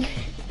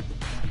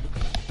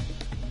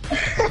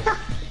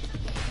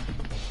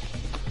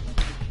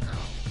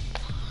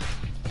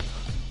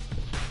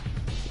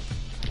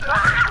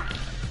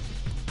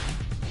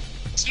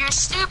 You're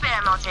stupid,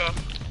 MLG.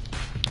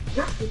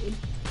 You're stupid.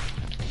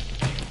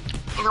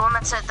 You're the one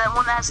that said, the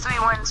one that has 3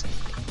 wins.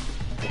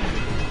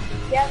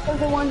 Yeah, so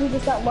the one who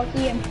just got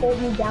lucky and pulled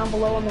me down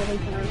below him every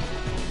time.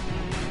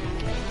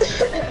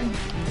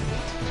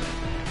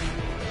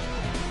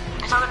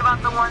 You're talking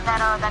about the one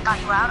that that got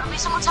you out every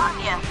single time?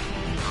 Yeah.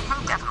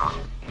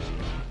 Definitely.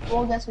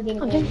 Well, guess we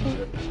didn't win.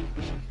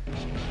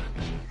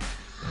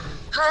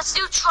 Let's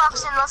do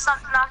trucks and let's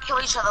not kill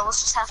each other.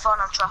 Let's just have fun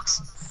on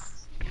trucks.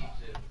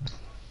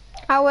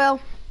 I will.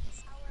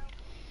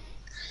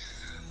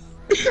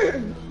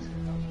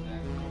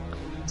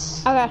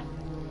 Okay.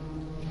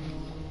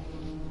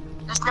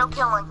 There's no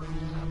killing.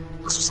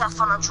 Let's just have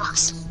fun on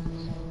trucks.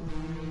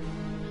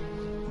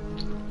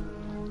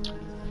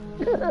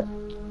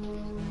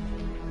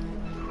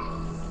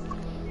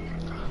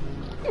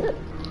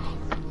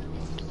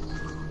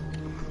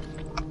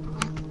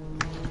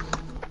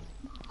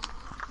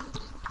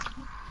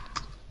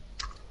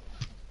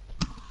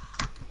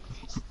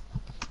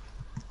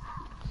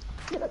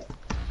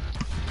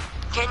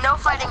 Okay, no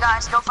fighting,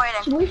 guys. No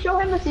fighting. Should we show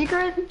him the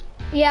secret?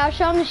 Yeah, I'll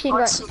show him the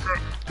What secret. secret?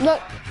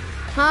 Look.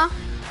 Huh?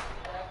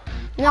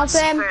 No,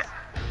 Sam. Secret.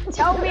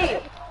 Tell me!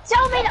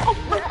 Tell me!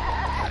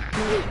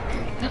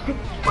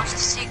 What's the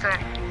secret?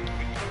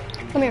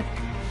 Come here.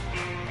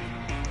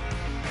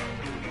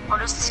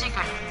 What is the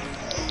secret?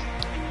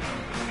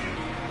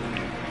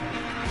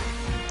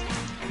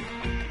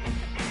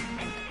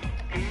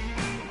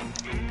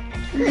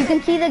 You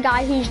can see the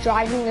guy who's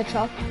driving the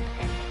truck.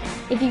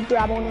 If you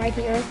grab one right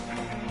here.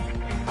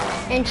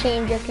 And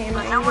change your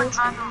camera No one angle.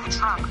 driving the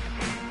truck.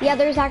 Yeah,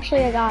 there's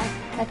actually a guy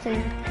that's in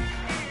there.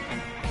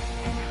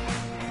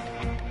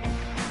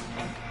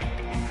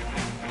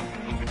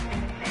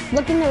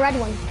 Look in the red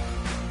one.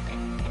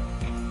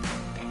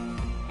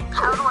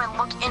 How do I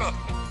look in it?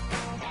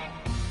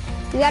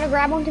 You gotta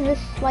grab onto this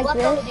like Left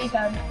on the this,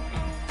 D-pad.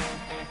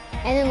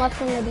 and then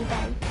left on the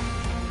D-pad.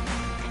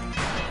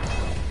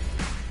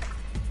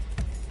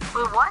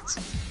 Wait, what?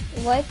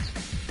 What?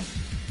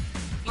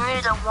 You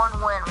needed a 1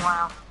 win,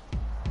 wow.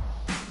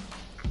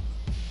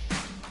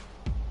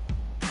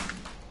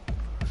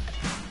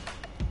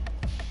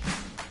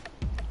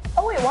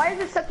 Oh wait, why is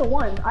it set to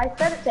 1? I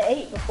set it to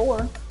 8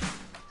 before.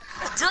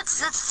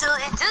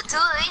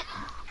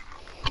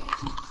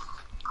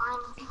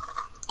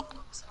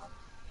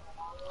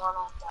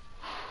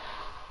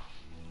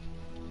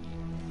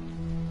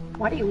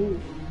 Why do you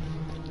leave?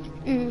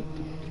 Mm.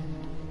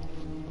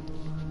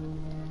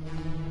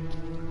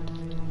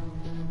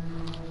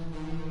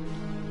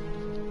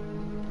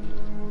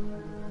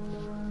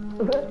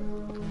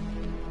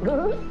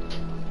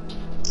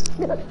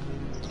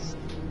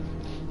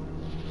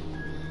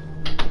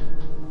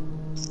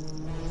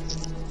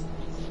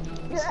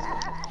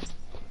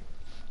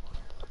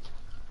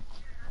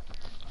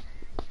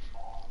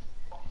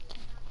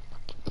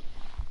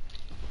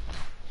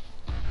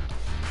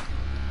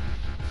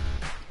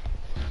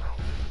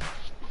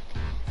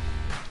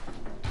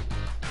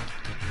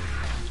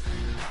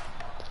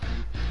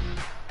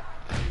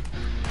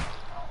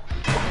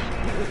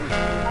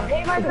 I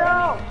hate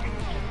myself!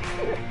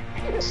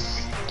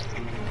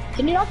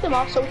 Can you knock them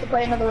off so we can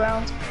play another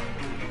round?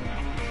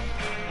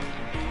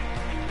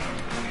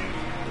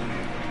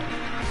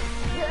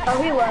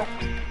 Oh, he left.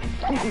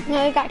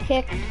 No, he got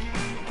kicked.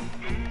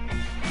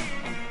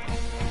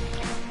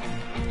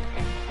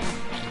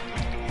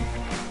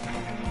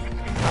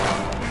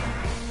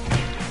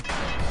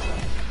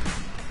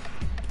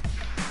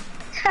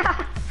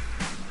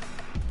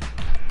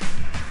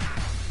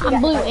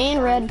 I'm blue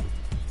and red.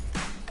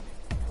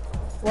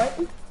 What?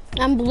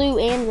 I'm blue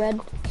and red.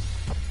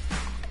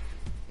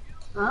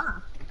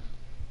 Ah.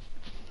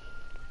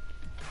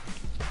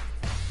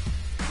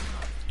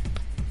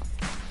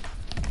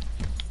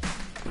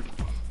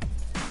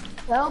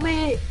 Tell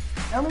me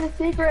the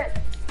secret.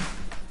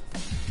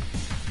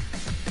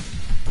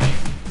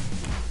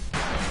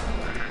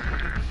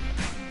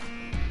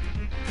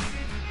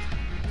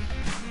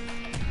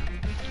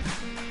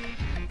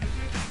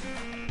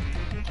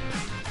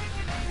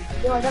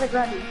 Yo, I gotta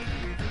grab you.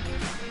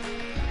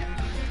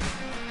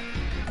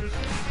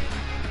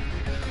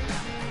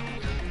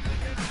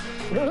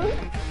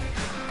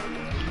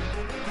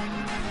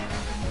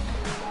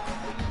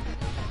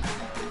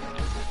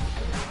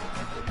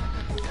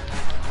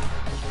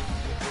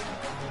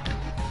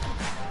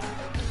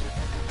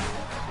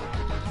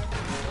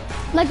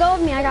 Let go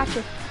of me, I got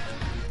you.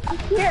 I'm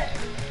here.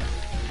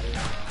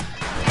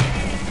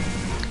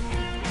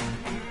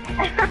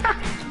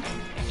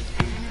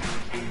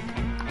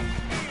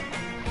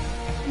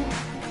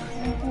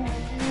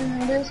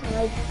 This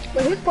night.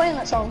 Wait, who's playing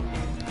that song?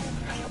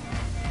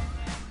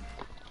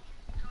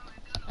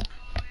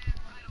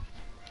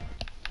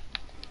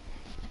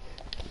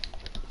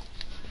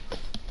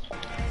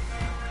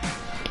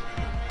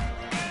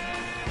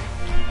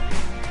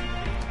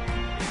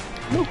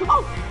 No,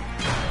 oh!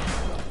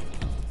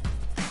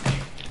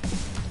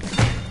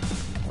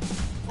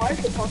 Why is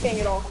he talking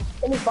at all?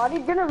 And his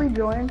body's gonna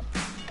rejoin.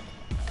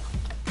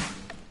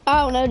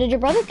 Oh no, did your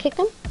brother kick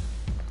him?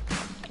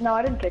 No,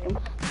 I didn't kick him.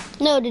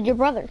 No, did your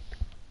brother?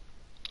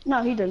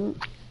 No, he didn't.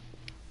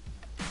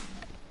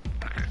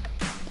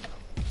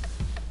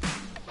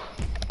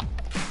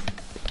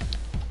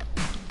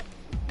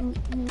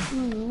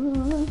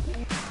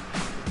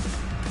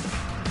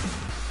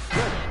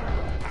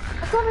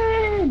 Come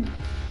in!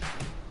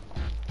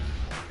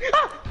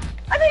 Ah!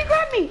 I thought you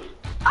grabbed me!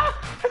 Ah!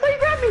 I thought you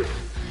grabbed me!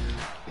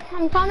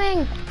 I'm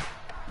coming.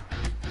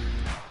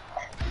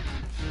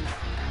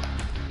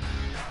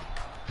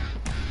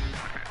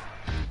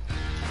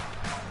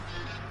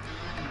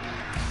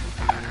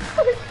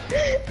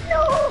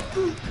 No!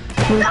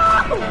 No!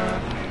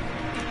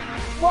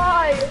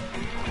 Why?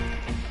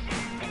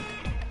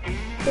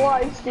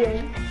 Why,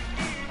 Sting?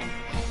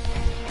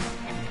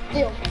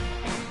 Deal.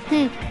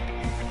 Okay?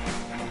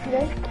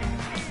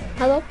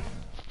 Hello?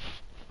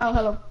 Oh,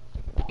 hello.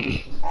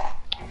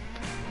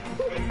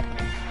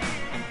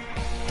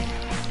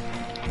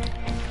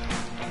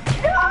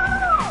 No!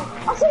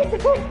 I'll save the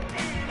poop!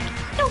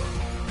 No!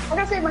 I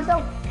gotta save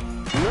myself.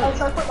 Oh,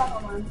 so I put back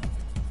online.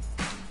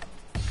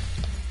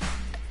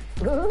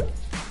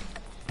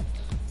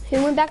 Who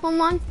went back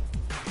online?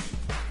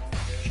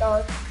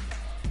 Shark.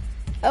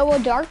 Oh well,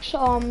 Dark's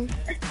online.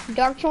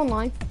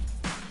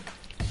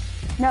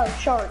 No,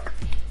 Shark.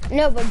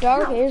 No, but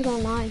Dark No. is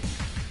online.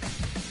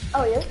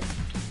 Oh, yeah?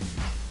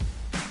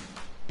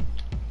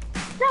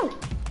 No!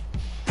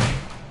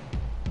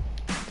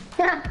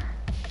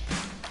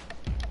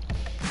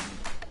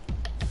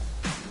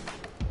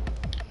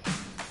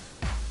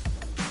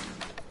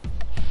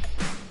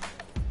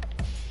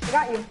 I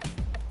got you.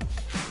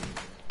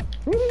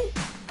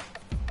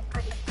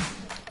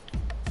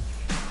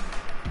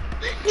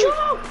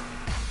 Jump!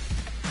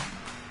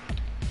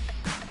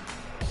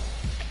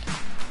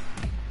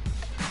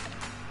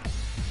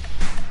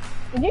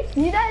 Did you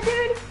see that,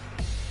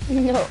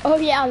 dude? No. Oh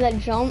yeah, that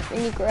jump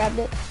and you grabbed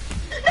it.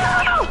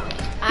 No!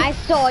 I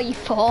saw you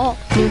fall.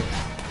 Dude,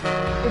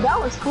 that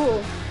was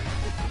cool.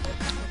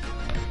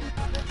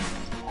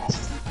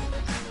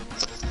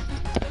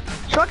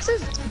 Trucks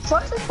is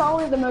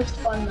probably the most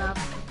fun map.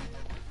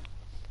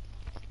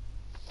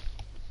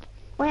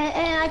 Well,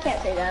 I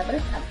can't say that, but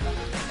it's not fun.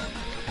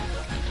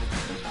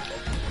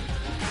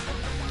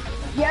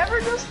 You ever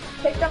just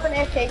picked up an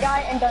AFK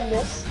guy and done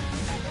this?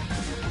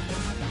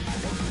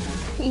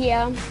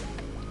 Yeah.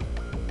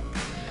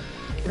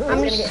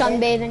 I'm just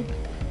sunbathing.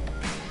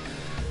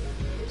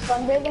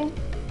 Sunbathing?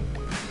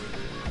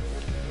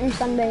 I'm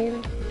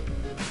sunbathing.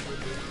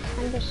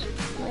 I'm just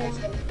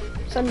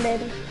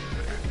sunbathing.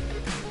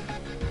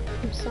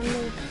 I'm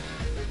sunbathing.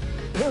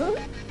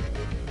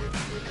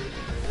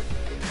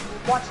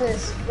 Watch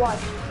this. Watch.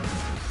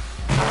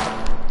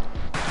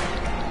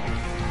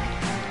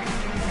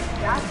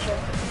 Gotcha.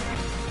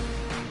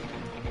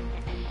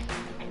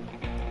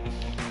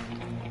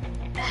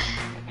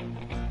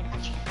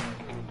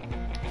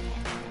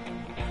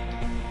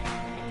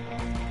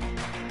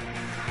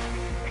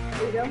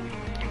 There you go.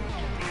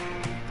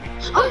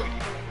 Oh!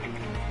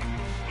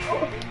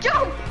 Oh,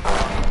 jump!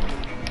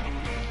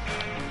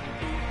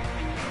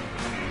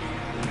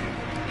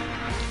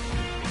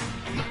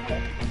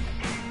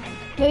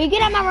 No, you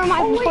get out of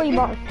my room before you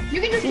bark.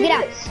 You can just You do get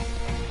out. this.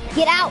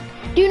 Get out.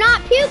 Do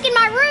not puke in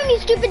my room, you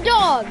stupid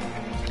dog.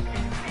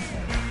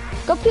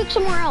 Go puke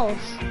somewhere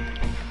else.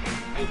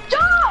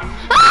 Jump!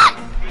 Ah!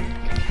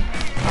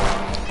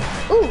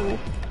 Ooh.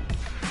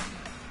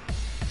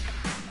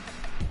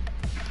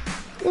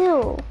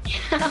 Ew.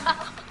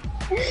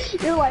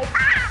 You're like,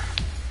 ah!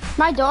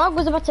 My dog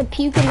was about to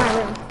puke in my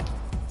room.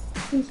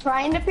 He's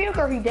trying to puke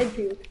or he did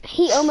puke?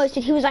 He almost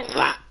did. He was like,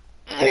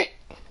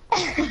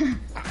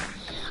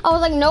 I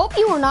was like, nope,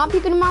 you are not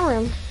puking in my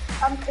room.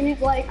 He's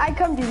like, I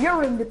come to your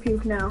room to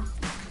puke now.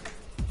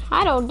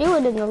 I don't do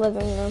it in the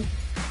living room.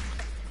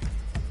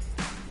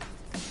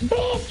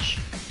 Bitch!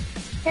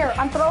 Here,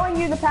 I'm throwing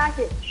you the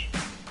package.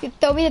 You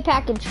throw me the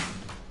package.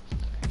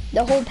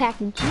 The whole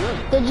package.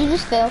 Did you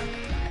just fail?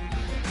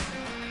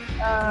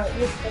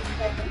 Just a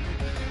second.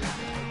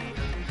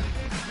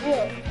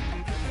 Here,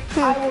 I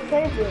will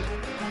save you.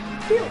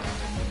 Steal!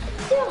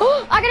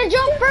 Steal! I gotta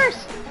jump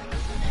first!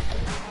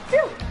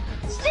 Steal!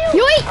 Steal!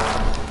 Yoink!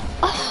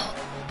 Oh.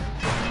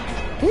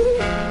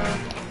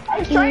 I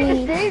was trying to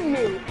save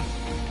you.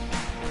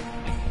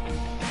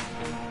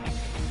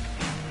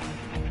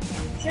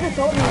 Should have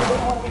told me you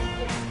didn't want to be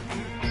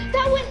saved.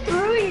 That went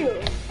through you.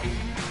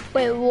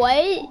 Wait,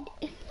 what?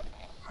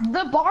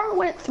 The bar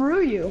went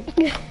through you.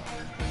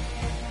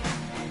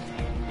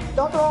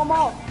 Don't throw them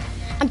all.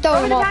 I'm Throw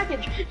throwing me them the all.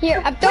 package.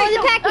 Here, I'm throwing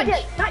the package. Not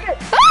yet. Not yet.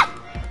 Ah!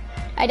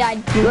 I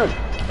died.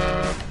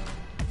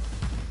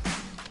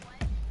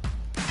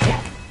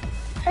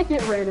 I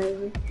get ran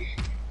over.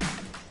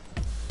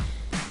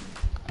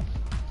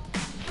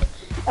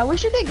 I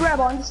wish you could grab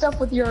onto stuff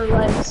with your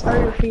legs or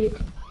your feet.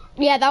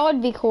 Yeah, that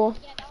would be cool.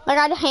 Like,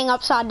 I'd hang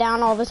upside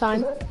down all the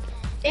time.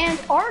 And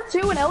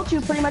R2 and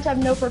L2 pretty much have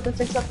no purpose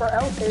except for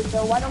L2,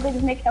 so why don't they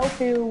just make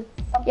L2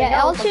 something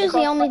Yeah, else? L2 is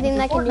the only thing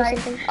that can do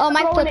something. Oh,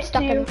 my foot's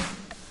stuck in.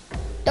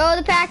 Throw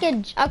the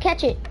package. I'll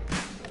catch it.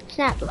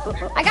 Snap.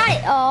 I got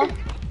it. Oh.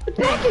 The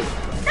package!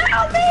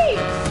 Help me!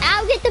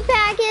 I'll get the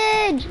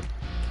package.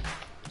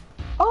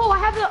 Oh, I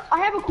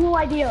have a cool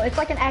idea. It's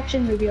like an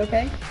action movie,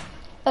 okay?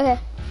 Okay.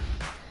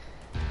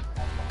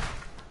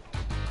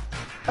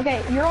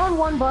 Okay, you're on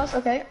one bus,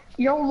 okay?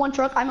 You're on one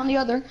truck, I'm on the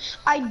other.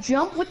 I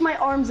jump with my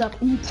arms up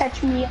and you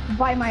catch me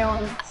by my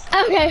arms.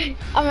 Okay.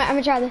 I'm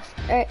gonna try this.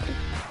 All right.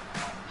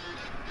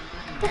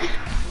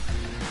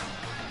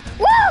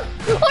 Woo!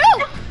 Oh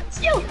no!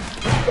 Steal!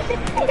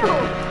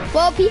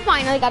 Well, P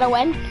finally got a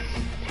win.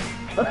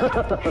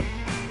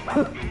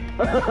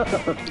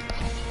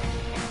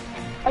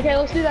 Okay,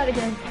 let's do that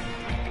again.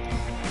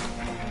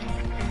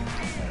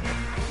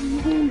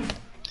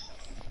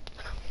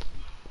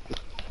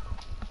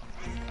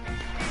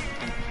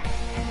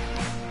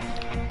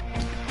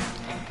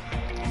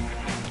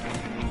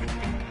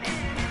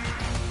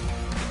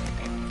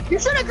 You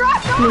should have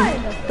dropped on!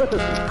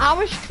 I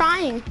was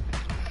trying.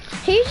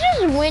 He's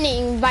just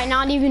winning by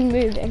not even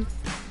moving.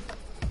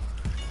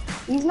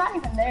 He's not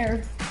even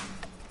there.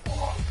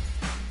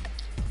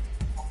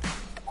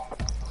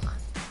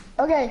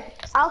 Okay,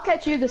 I'll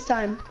catch you this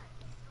time.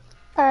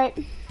 All right.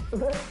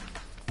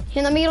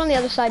 Here, let me get on the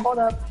other side. Hold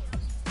up.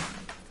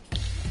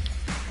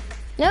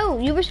 No,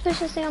 you were supposed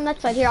to stay on that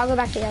side. Here, I'll go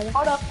back to the other.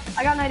 Hold up.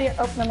 I got an idea.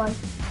 Oh, never mind.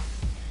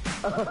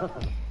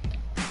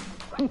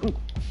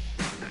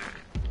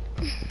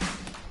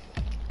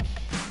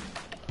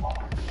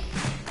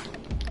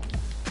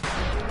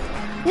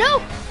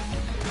 No!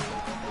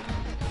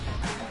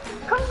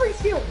 Come free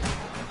steal.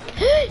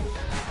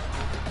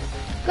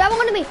 Grab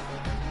onto me.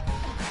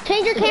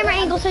 Change your camera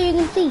angle so you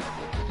can see.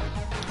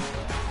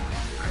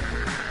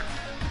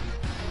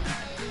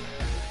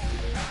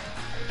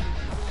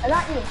 I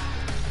got you.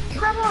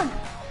 Grab on.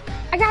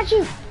 I got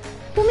you.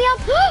 Pull me up.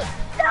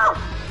 No!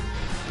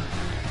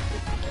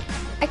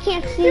 I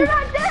can't see. You're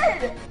not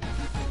dead!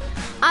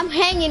 I'm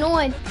hanging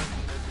on.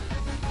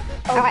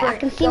 Oh, Alright, I great.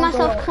 can see Don't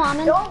myself go up.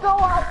 climbing. Don't go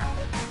up!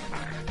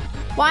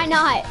 Why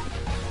not?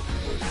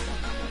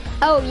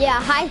 Oh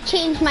yeah, I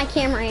changed my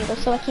camera angle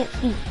so I can't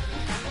see.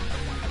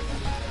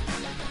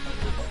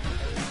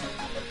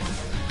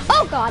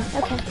 God.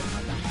 Okay.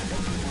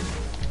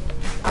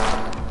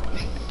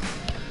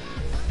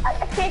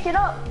 I can't get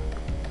up.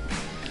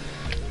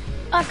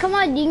 Come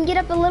on, you can get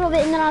up a little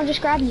bit and then I'll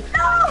just grab you.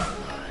 No!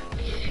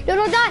 No,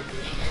 don't die.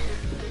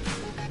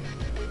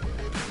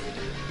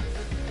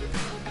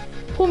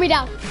 Pull me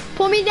down.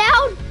 Pull me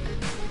down.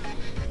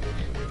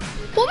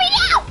 Pull me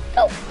down.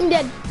 Oh, I'm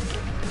dead.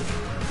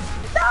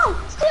 No!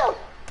 Still!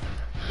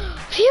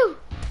 Phew.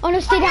 Oh no,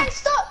 stay down.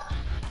 Stop!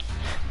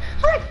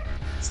 Hurry!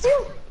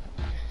 Still!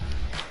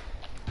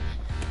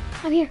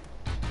 I'm here.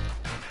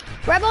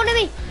 Grab onto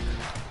me.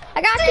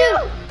 I got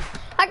you.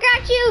 I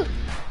got you.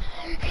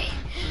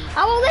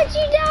 I won't let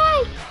you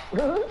die.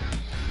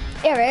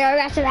 Here we go. I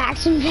got some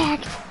action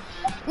packed.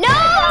 No!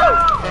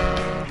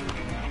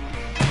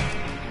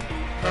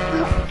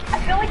 I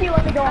feel like you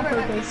let me go on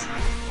purpose.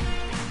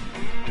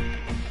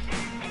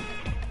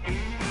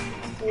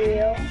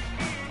 Real.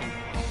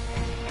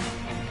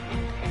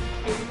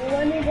 You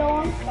let me go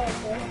on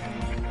purpose.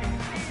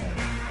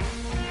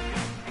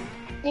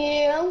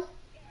 Yeah.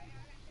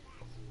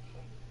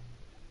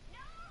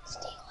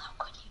 Stay low,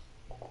 cookie.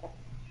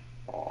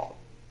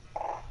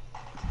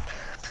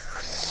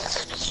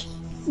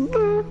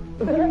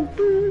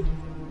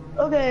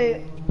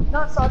 Okay,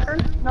 not soccer,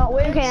 not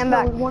weights. Okay, I'm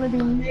back. We want to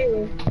do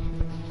melee.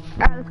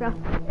 Alright, let's go.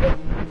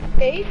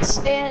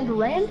 8s and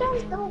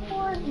random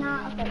billboard?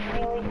 Nah, okay,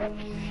 melee.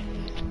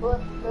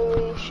 Look,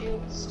 melee,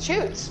 shoots.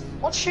 Shoots!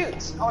 What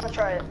shoots? I want to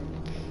try it.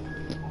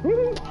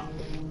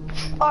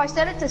 Oh, I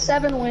set it to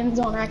 7 wins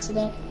on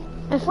accident.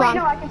 That's Wait, fine.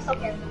 no, I can still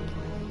get it.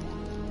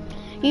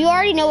 You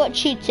already know what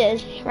shoots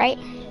is, right?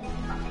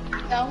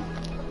 No?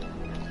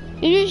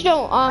 You just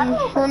don't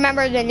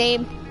remember the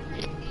name.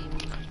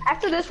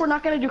 After this, we're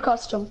not going to do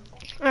custom.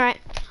 Alright.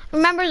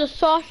 Remember the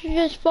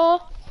sausages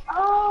fall?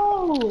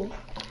 Oh!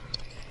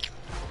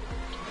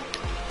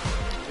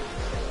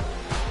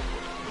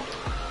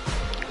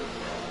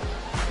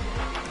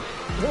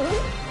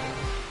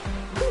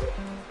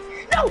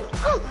 No!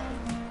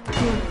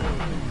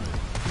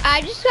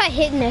 I just got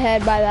hit in the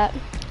head by that.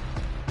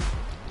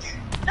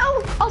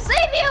 No! I'll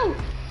save you!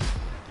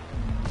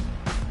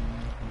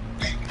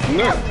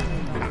 No.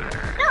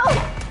 No!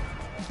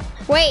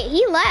 Wait,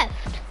 he left.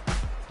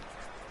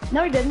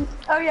 No, he didn't.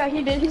 Oh, yeah,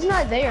 he did. He's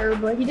not there,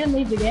 but he didn't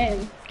leave the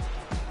game.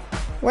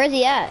 Where's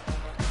he at?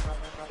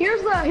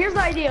 Here's the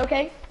idea,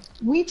 okay?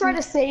 We try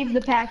to save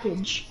the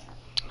package.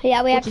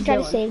 Yeah, we have What's to he try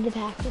to doing? save the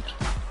package.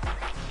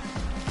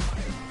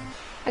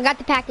 I got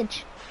the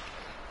package.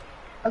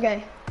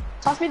 Okay.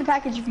 Toss me the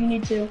package if you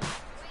need to.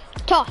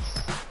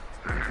 Toss.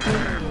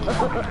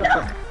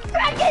 No!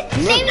 Package!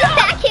 Save the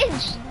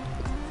package!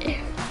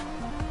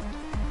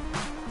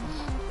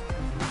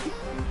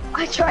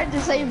 I tried to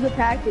save the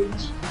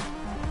package.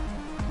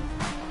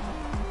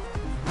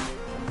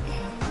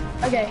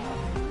 Okay.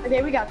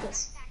 Okay, we got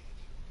this.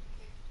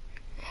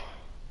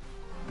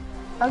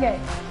 Okay.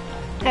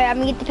 Alright, I'm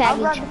gonna get the I'll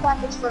grab package. the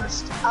package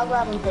first. I'll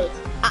grab them both.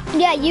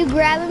 Yeah, you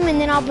grab him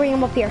and then I'll bring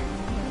him up here.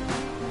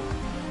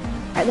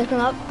 Alright, lift him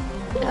up.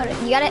 Alright,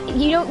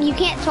 you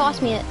can't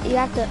toss me it. You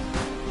have to.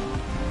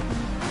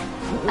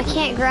 I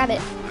can't grab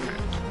it.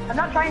 I'm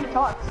not trying to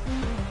toss.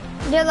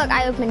 There, look,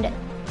 I opened it.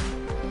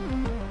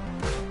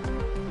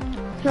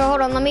 Here,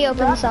 hold on, let me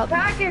open this up.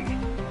 Package!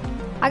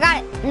 I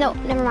got it. No,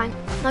 never mind.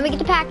 Let me get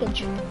the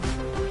package.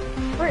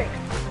 Frick.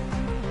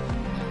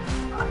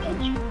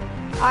 Package.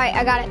 Alright,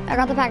 I got it. I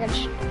got the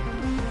package.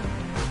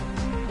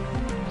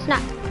 It's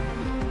not.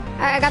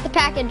 Alright, I got the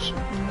package.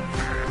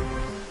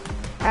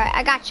 Alright,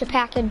 I got your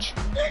package.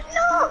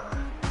 No!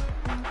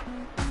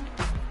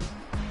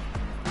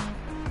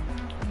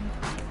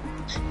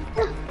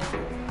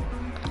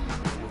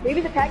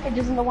 Maybe the package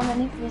isn't the one that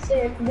needs to be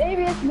saved.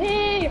 Maybe it's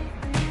me!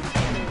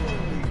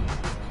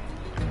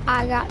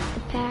 I got the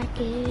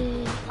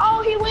package.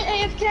 Oh, he went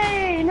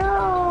AFK!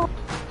 No!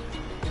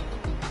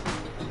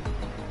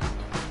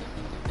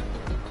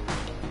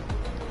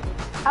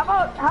 How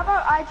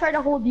about I try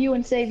to hold you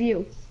and save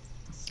you?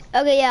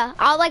 Okay, yeah.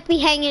 I'll like be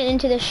hanging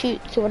into the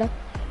chute, sort of.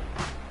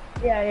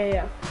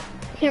 Yeah.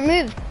 Here,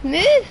 move.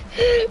 Move!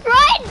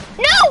 Run!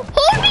 No!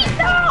 Hold me!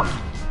 No!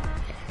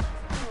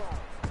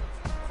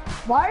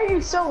 Why are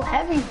you so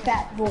heavy,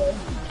 fat boy?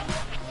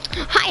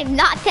 I am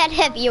not that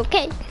heavy,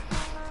 okay?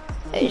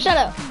 Hey, shut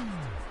up.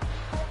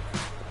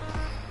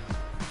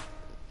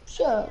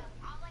 Shut up.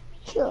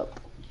 Shut up.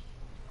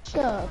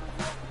 Shut up.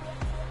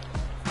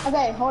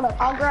 Okay, hold up.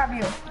 I'll grab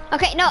you.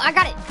 Okay, no, I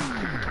got it.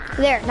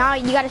 There, now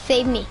you gotta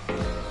save me.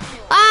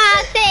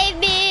 Ah, save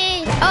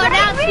me! Oh,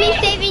 now it's me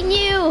saving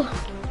you.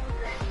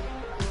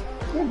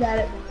 You're bad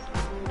at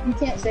this. You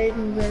can't save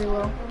me very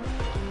well.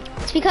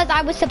 It's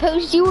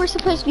because you were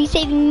supposed to be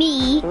saving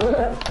me,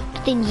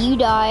 but then you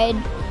died.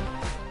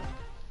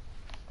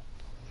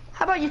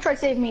 How about you try to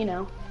save me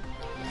now?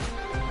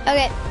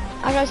 Okay,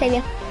 I'll try to save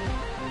you.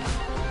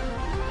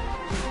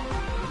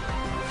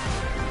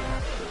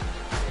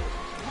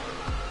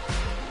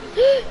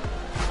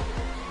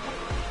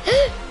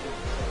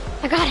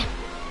 I got him.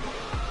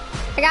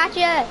 I got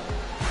you.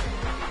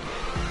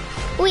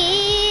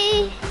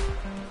 Wee.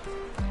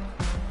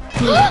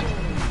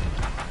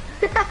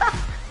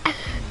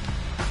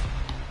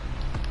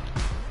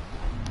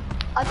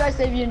 I'll try to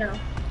save you now.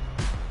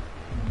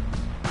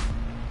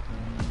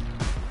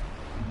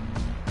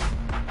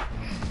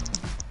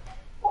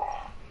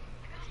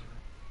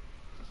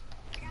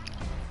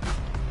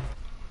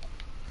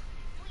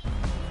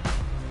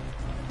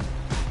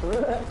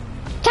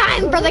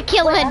 Time for the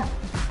killing.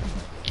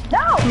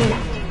 No!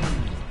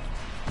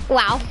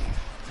 Wow.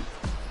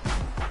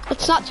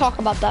 Let's not talk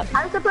about that.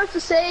 I'm supposed to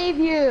save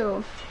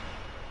you.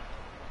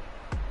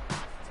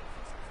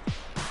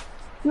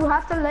 You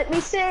have to let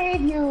me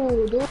save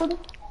you, dude.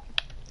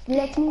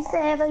 Let me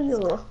save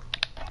you.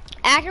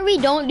 After we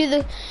do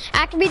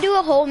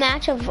a whole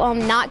match of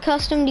not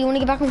custom, do you want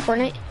to get back on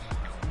Fortnite?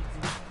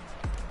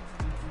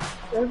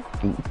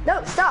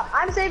 No, stop.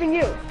 I'm saving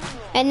you.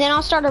 And then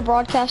I'll start a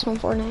broadcast on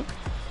Fortnite.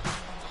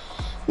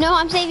 No,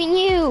 I'm saving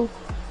you.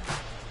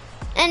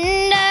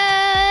 And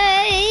I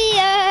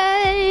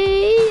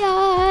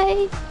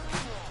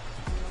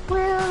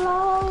will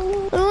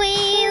always...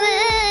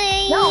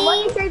 No,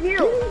 let me save you.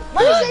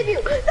 Let me save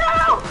you.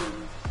 No!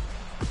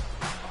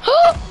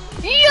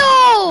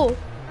 Yo!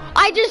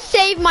 I just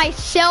saved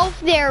myself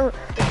there.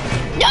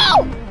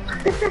 No!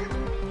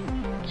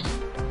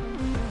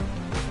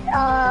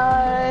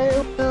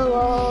 I will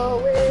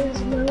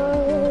always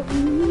love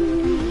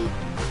you.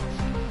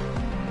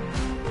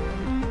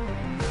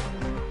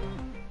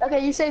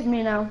 Okay, you saved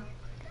me now.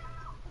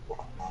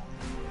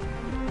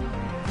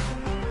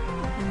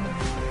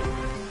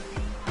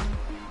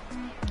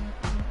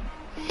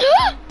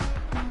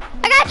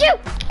 I got you!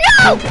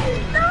 No!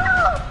 No!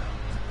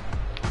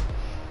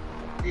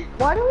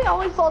 Why do we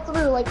always fall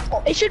through? Like,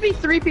 it should be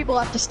 3 people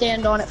have to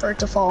stand on it for it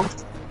to fall.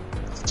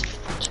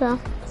 True.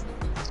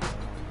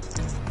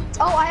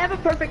 Oh, I have a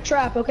perfect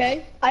trap,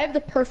 okay? I have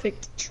the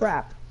perfect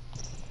trap.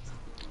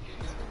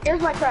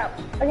 Here's my trap.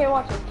 Okay,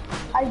 watch it.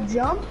 I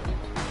jump,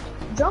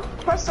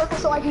 press circle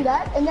so I do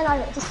that, and then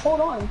I just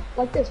hold on,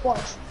 like this,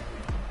 watch.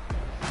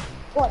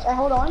 Watch, I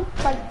hold on,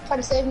 try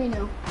to save me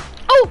now.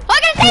 Oh, I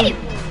gotta save you!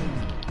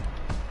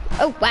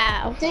 Oh,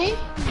 wow. See?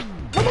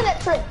 Look at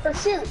that trick for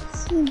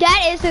shoots.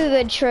 That is a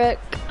good trick.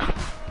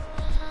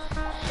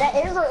 That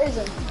is or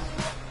isn't?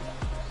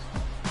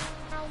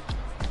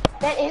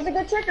 That is a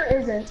good trick or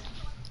isn't?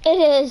 It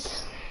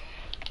is.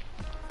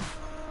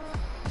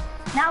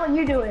 Now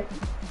you do it.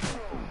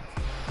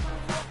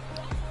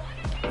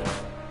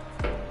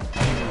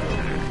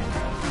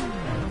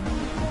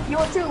 You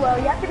were too low.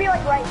 You have to be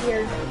like right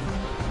here.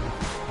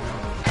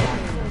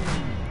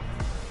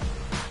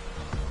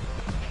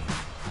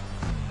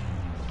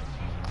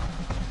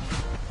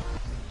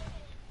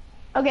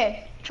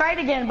 Okay, try it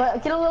again,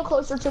 but get a little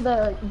closer to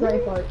the gray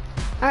part.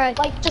 All right.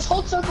 Like, just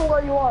hold circle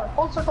where you are.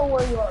 Hold circle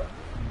where you are.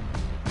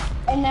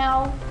 And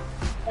now,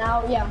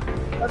 yeah.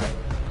 Okay.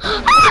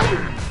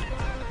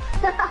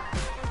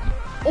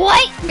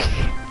 What?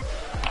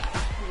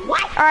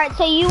 What? All right,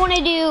 so you want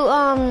to do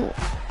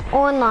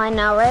online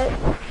now, right?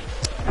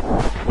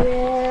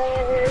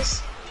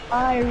 Yes,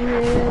 I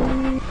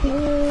really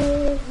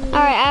do. All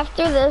right,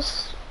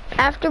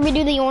 after we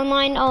do the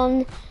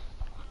online,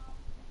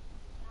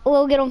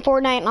 we'll get on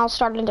Fortnite and I'll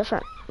start a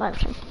different live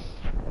stream.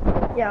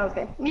 Yeah,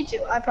 okay. Me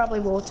too. I probably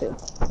will too.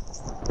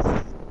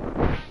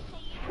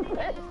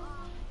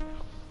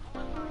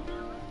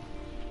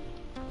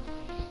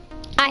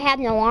 I had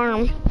an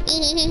alarm.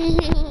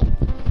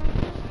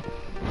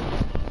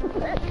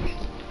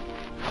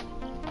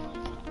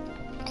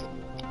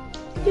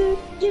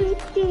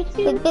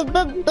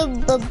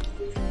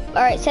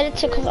 All right, set it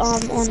to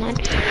online.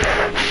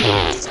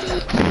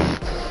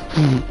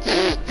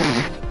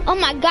 Oh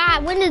my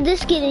God, when did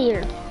this get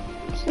here?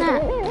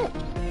 Snap.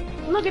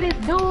 Look at this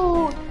dude.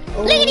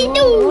 Look at this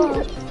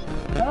dude.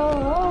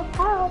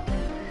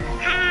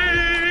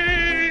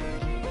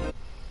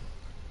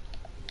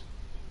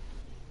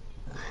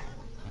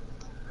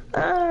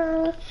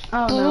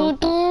 Oh no.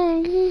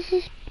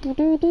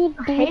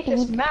 I hate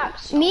this map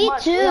so Me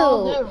much. too. We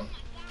all do.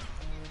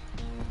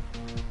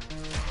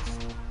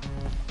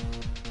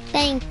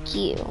 Thank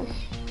you.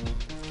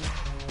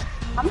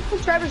 How many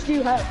subscribers do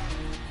you have?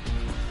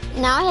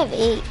 Now I have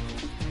 8.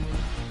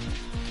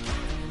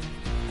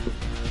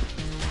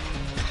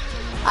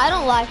 I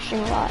don't live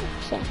stream a lot,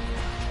 so.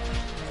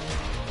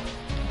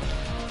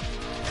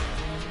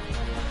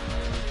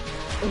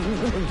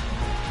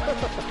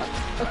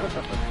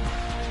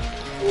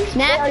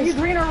 Snap. Are you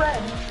green or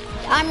red?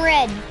 I'm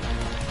red.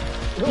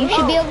 You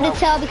should be able to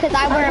tell because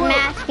I wear a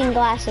mask and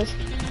glasses.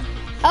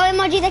 Oh,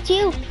 Emoji, that's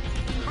you.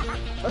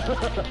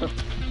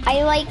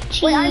 I like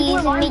cheese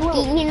and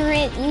making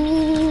red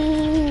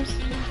memes.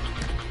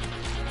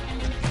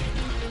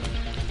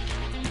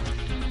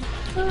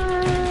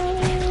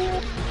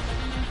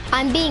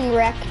 I'm being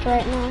wrecked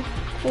right now.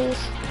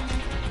 Please.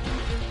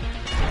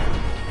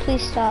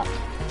 Please stop.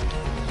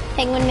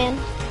 Penguin Man.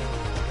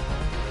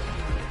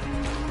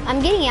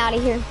 I'm getting out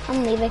of here.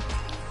 I'm leaving.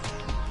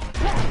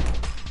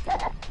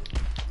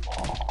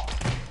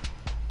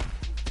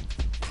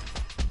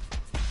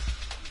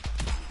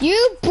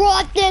 You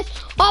brought this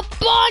up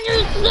on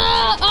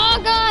yourself!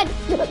 Oh God!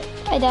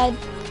 I died.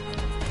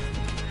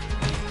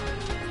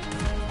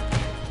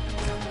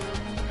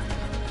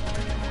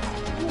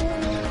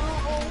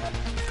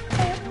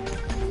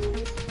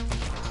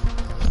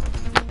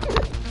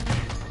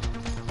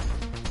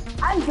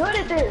 I'm good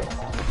at this.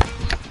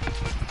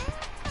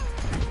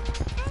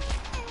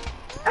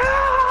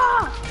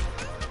 Ah!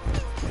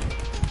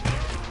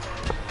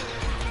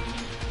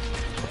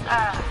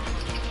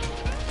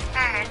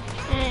 Hey,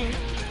 Hey,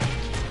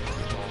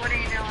 what are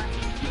you doing?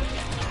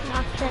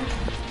 nothing.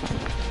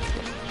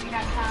 You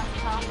got time to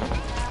talk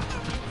now?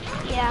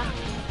 Yeah.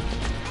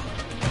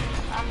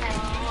 Okay,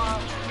 well,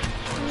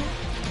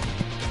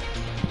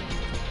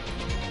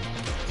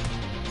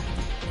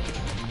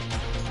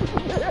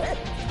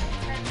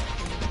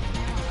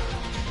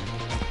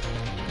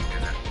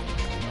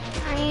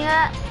 Are you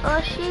at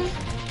Bushy?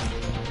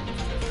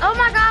 Oh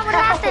my god, what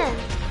happened?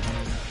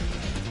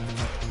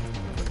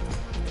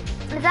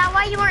 Is that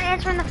why you weren't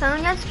answering the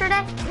phone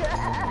yesterday?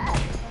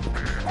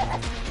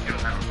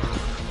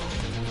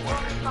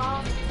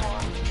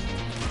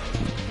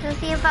 To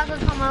see if I could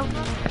come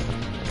over.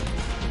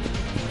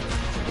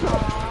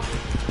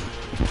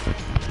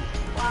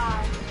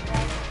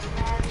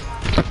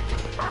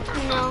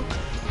 No.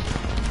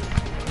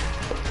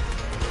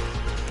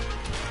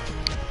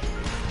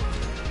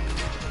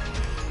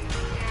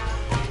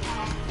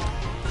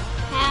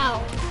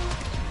 How?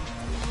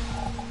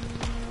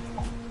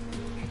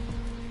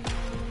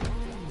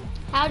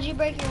 How'd you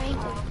break your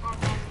ankle?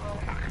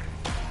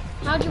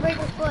 How'd you break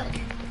your foot?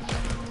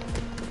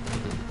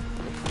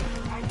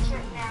 I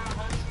tripped down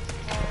those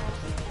stairs.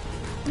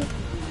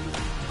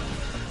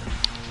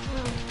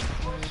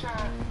 What's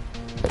up?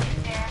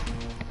 Yeah.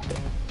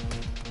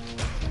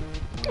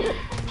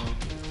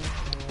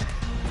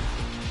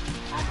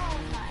 I know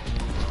it's not.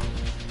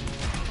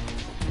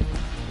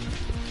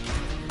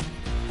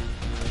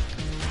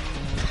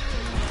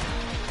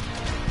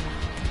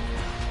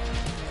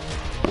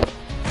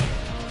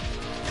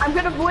 I'm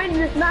gonna win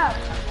this map.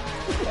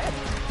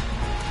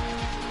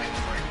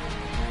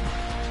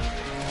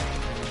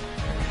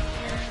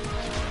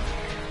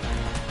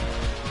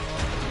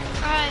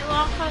 Alright, well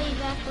I'll call you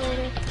back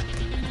later.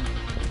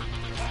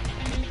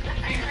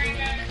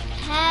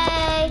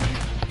 Hey!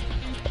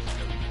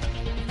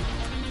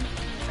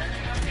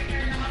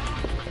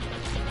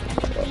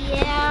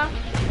 Yeah.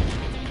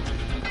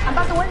 I'm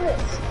about to win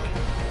this.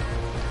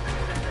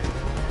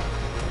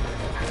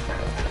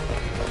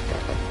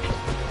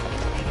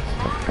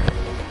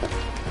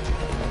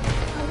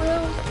 I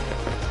will.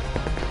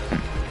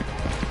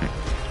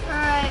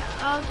 Alright,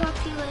 I'll talk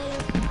to you later.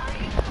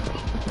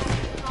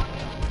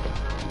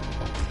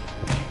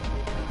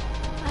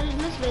 I just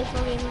missed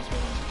baseball game this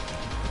week.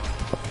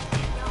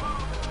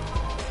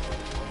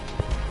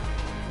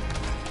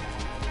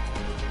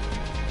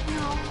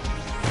 No.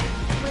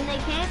 When they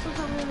cancel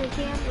something, they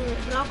cancel it.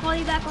 But I'll call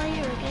you back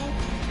later, okay?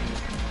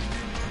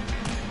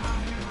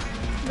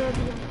 Love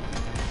you.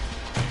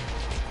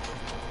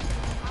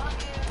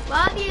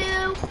 Love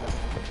you.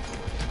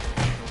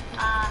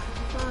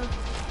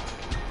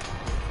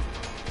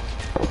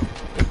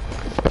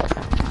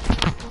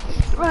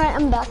 Alright,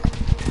 I'm back.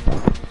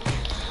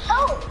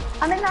 Oh,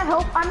 I'm in that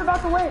help. I'm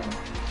about to win.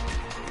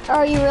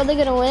 Are you really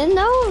gonna win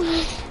though?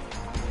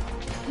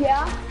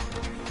 Yeah.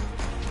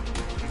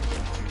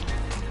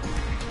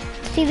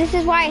 See, this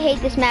is why I hate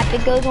this map.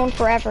 It goes on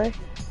forever.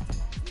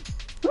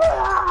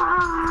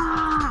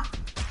 Ah!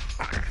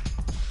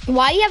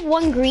 Why do you have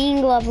one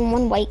green glove and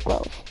one white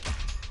glove?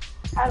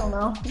 I don't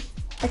know.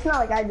 It's not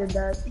like I did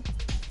that.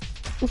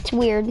 It's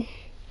weird.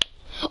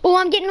 Oh,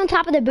 I'm getting on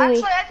top of the buoy.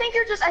 Actually, I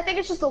think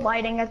it's just the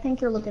lighting. I think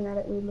you're looking at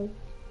it weirdly.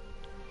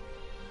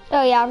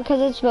 Oh yeah,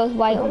 because it's both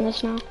white on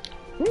this now.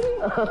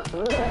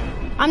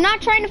 I'm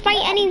not trying to fight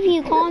any of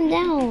you. Calm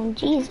down.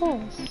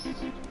 Jesus.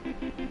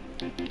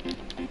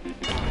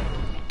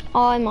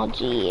 Oh, I'm all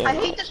G. I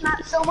hate this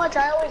map so much.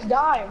 I always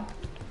die.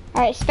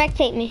 Alright,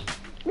 spectate me.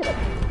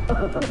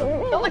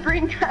 Oh, the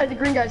green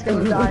guy's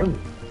gonna die.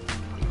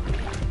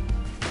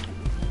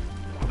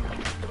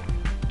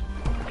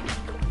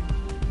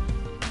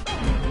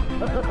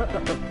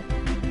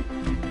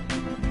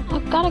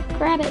 I've gotta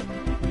grab it.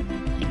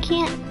 I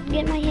can't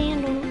get my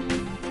hand on it.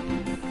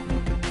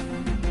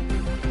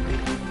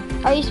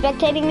 Are you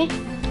spectating me?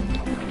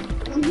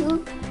 Mm-hmm.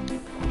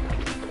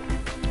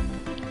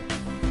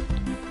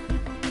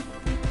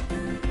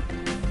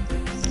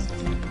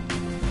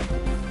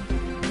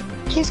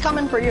 He's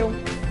coming for you.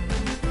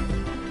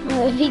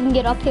 If he can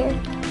get up here.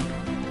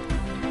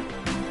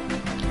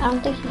 I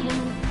don't think he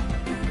can.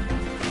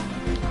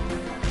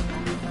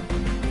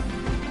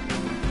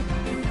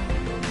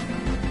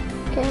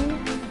 Okay.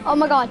 Oh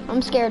my god,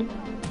 I'm scared.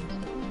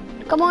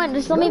 Come on,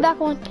 just let me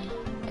back on.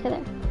 Okay,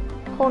 there.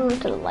 Hold on to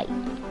the light.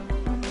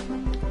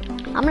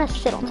 I'm gonna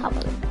sit on top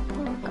of it.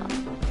 Oh god.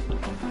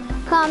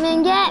 Come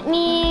and get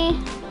me.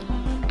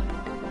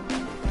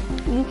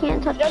 You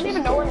can't touch He doesn't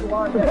even know where you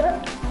are.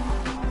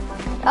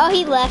 Oh,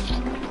 he left.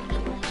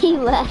 He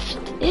left.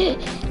 He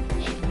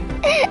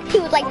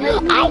was like,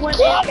 I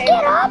can't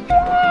get up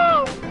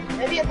there.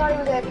 Maybe I thought he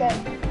was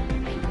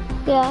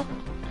AFK. Yeah.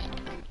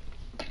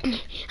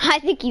 I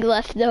think he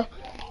left though.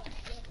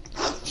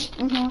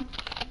 Mm-hmm.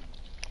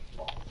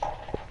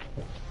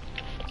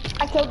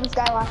 I killed this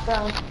guy last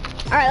round.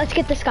 All right, let's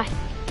get this guy.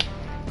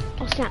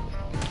 Oh snap.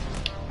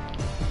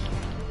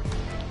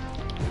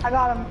 I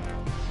got him.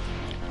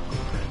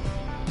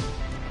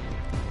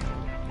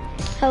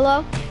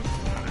 Hello?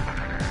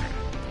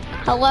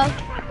 Hello?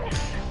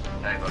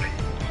 Hey, buddy.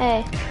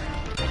 Hey.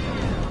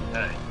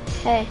 Hey.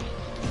 Hey.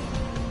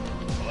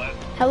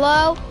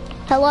 Hello? Hello?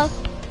 Hello?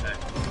 Hey.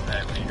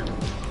 Hey, what are you doing?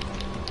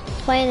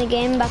 Playing the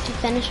game, about to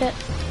finish it.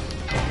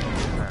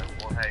 Alright,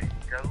 well, hey,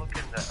 go look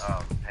in the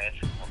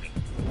pantry for me.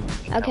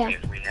 And tell Okay. me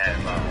if we have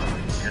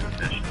good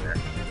fish there.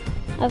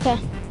 Okay.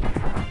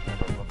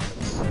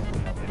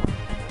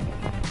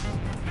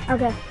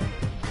 Okay.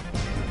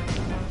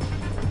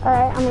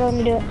 Alright, I'm going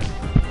to do it.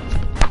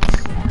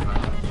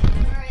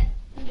 Alright,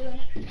 I'm doing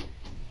it.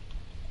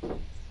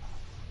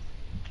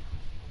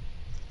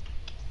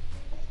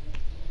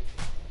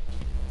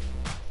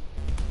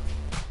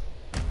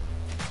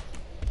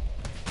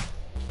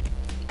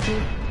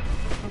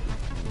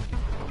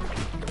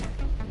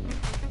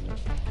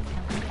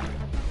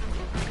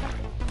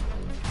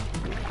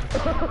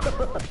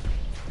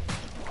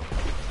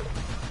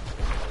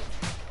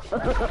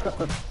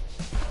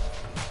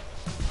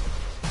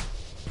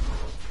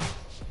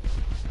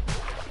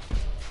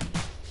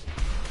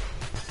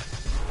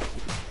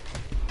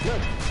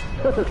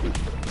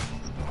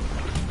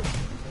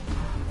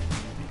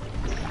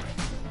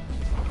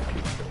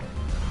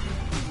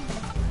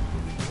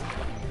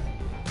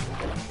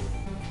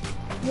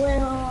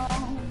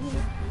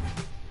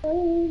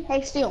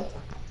 Hey, Steel.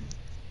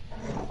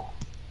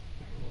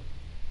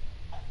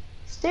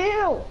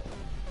 Steel.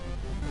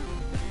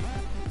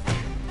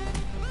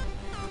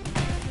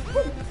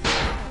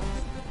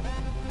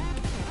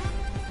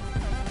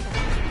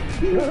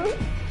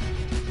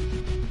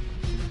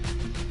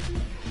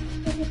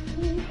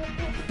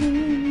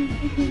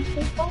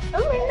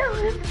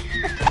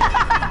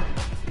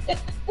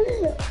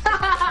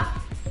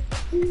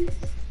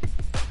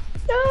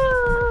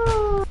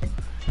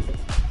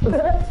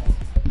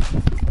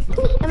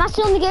 Am I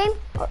still in the game?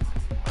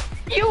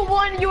 You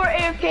won. You were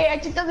AFK. I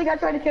just the guy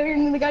tried to kill you,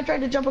 and then the guy tried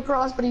to jump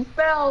across, but he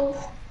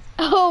fell.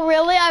 Oh,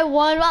 really? I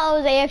won while I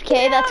was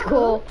AFK? That's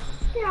cool.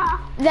 Yeah.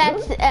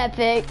 That's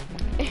epic.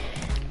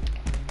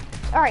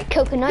 Alright,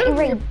 Coconut, you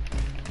ready?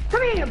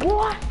 Come here,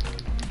 boy.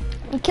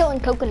 I'm killing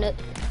Coconut.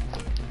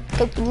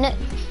 Coconut.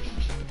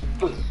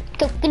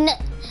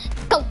 Coconut.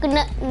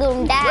 Coconut gonna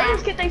Where die.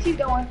 does Kid thinks he's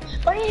going?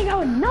 But he ain't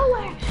going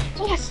nowhere.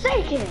 Just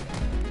thinking.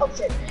 Oh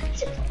shit.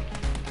 Shit.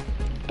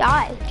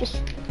 Die.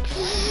 Just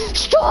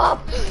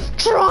stop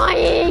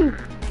trying.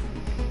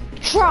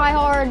 Try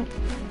hard.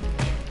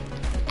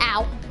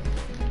 Ow.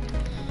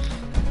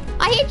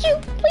 I hit you,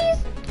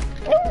 please.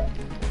 No.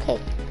 Okay.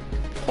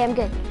 Okay, I'm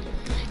good.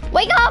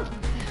 Wake up!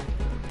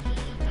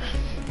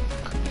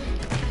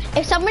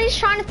 If somebody's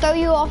trying to throw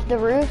you off the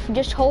roof,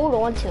 just hold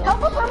on to it.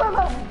 Help, help, help, help,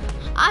 help.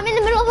 I'm in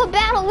the middle of a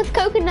battle with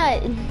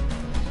Coconut.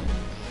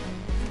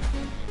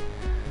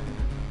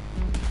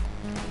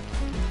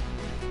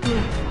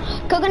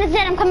 Coconut's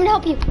dead, I'm coming to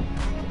help you.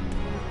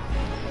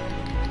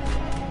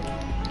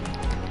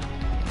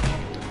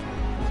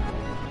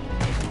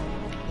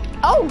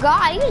 Oh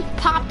God, he just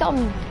popped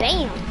on,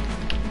 bam.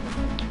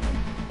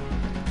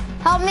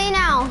 Help me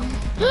now.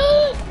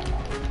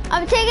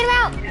 I'm taking him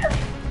out.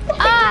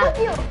 Ah.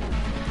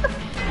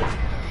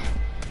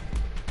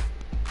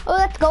 Oh,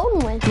 that's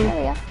Golden Wind.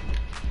 There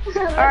we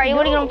go. Alright, you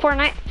want to get on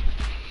Fortnite?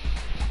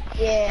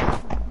 Yeah.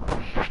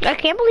 I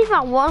can't believe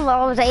I won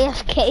while I was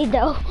AFK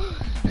though.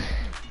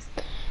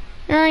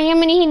 Alright, I'm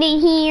gonna hit it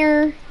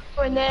here.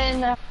 And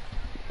then.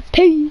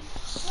 Peace.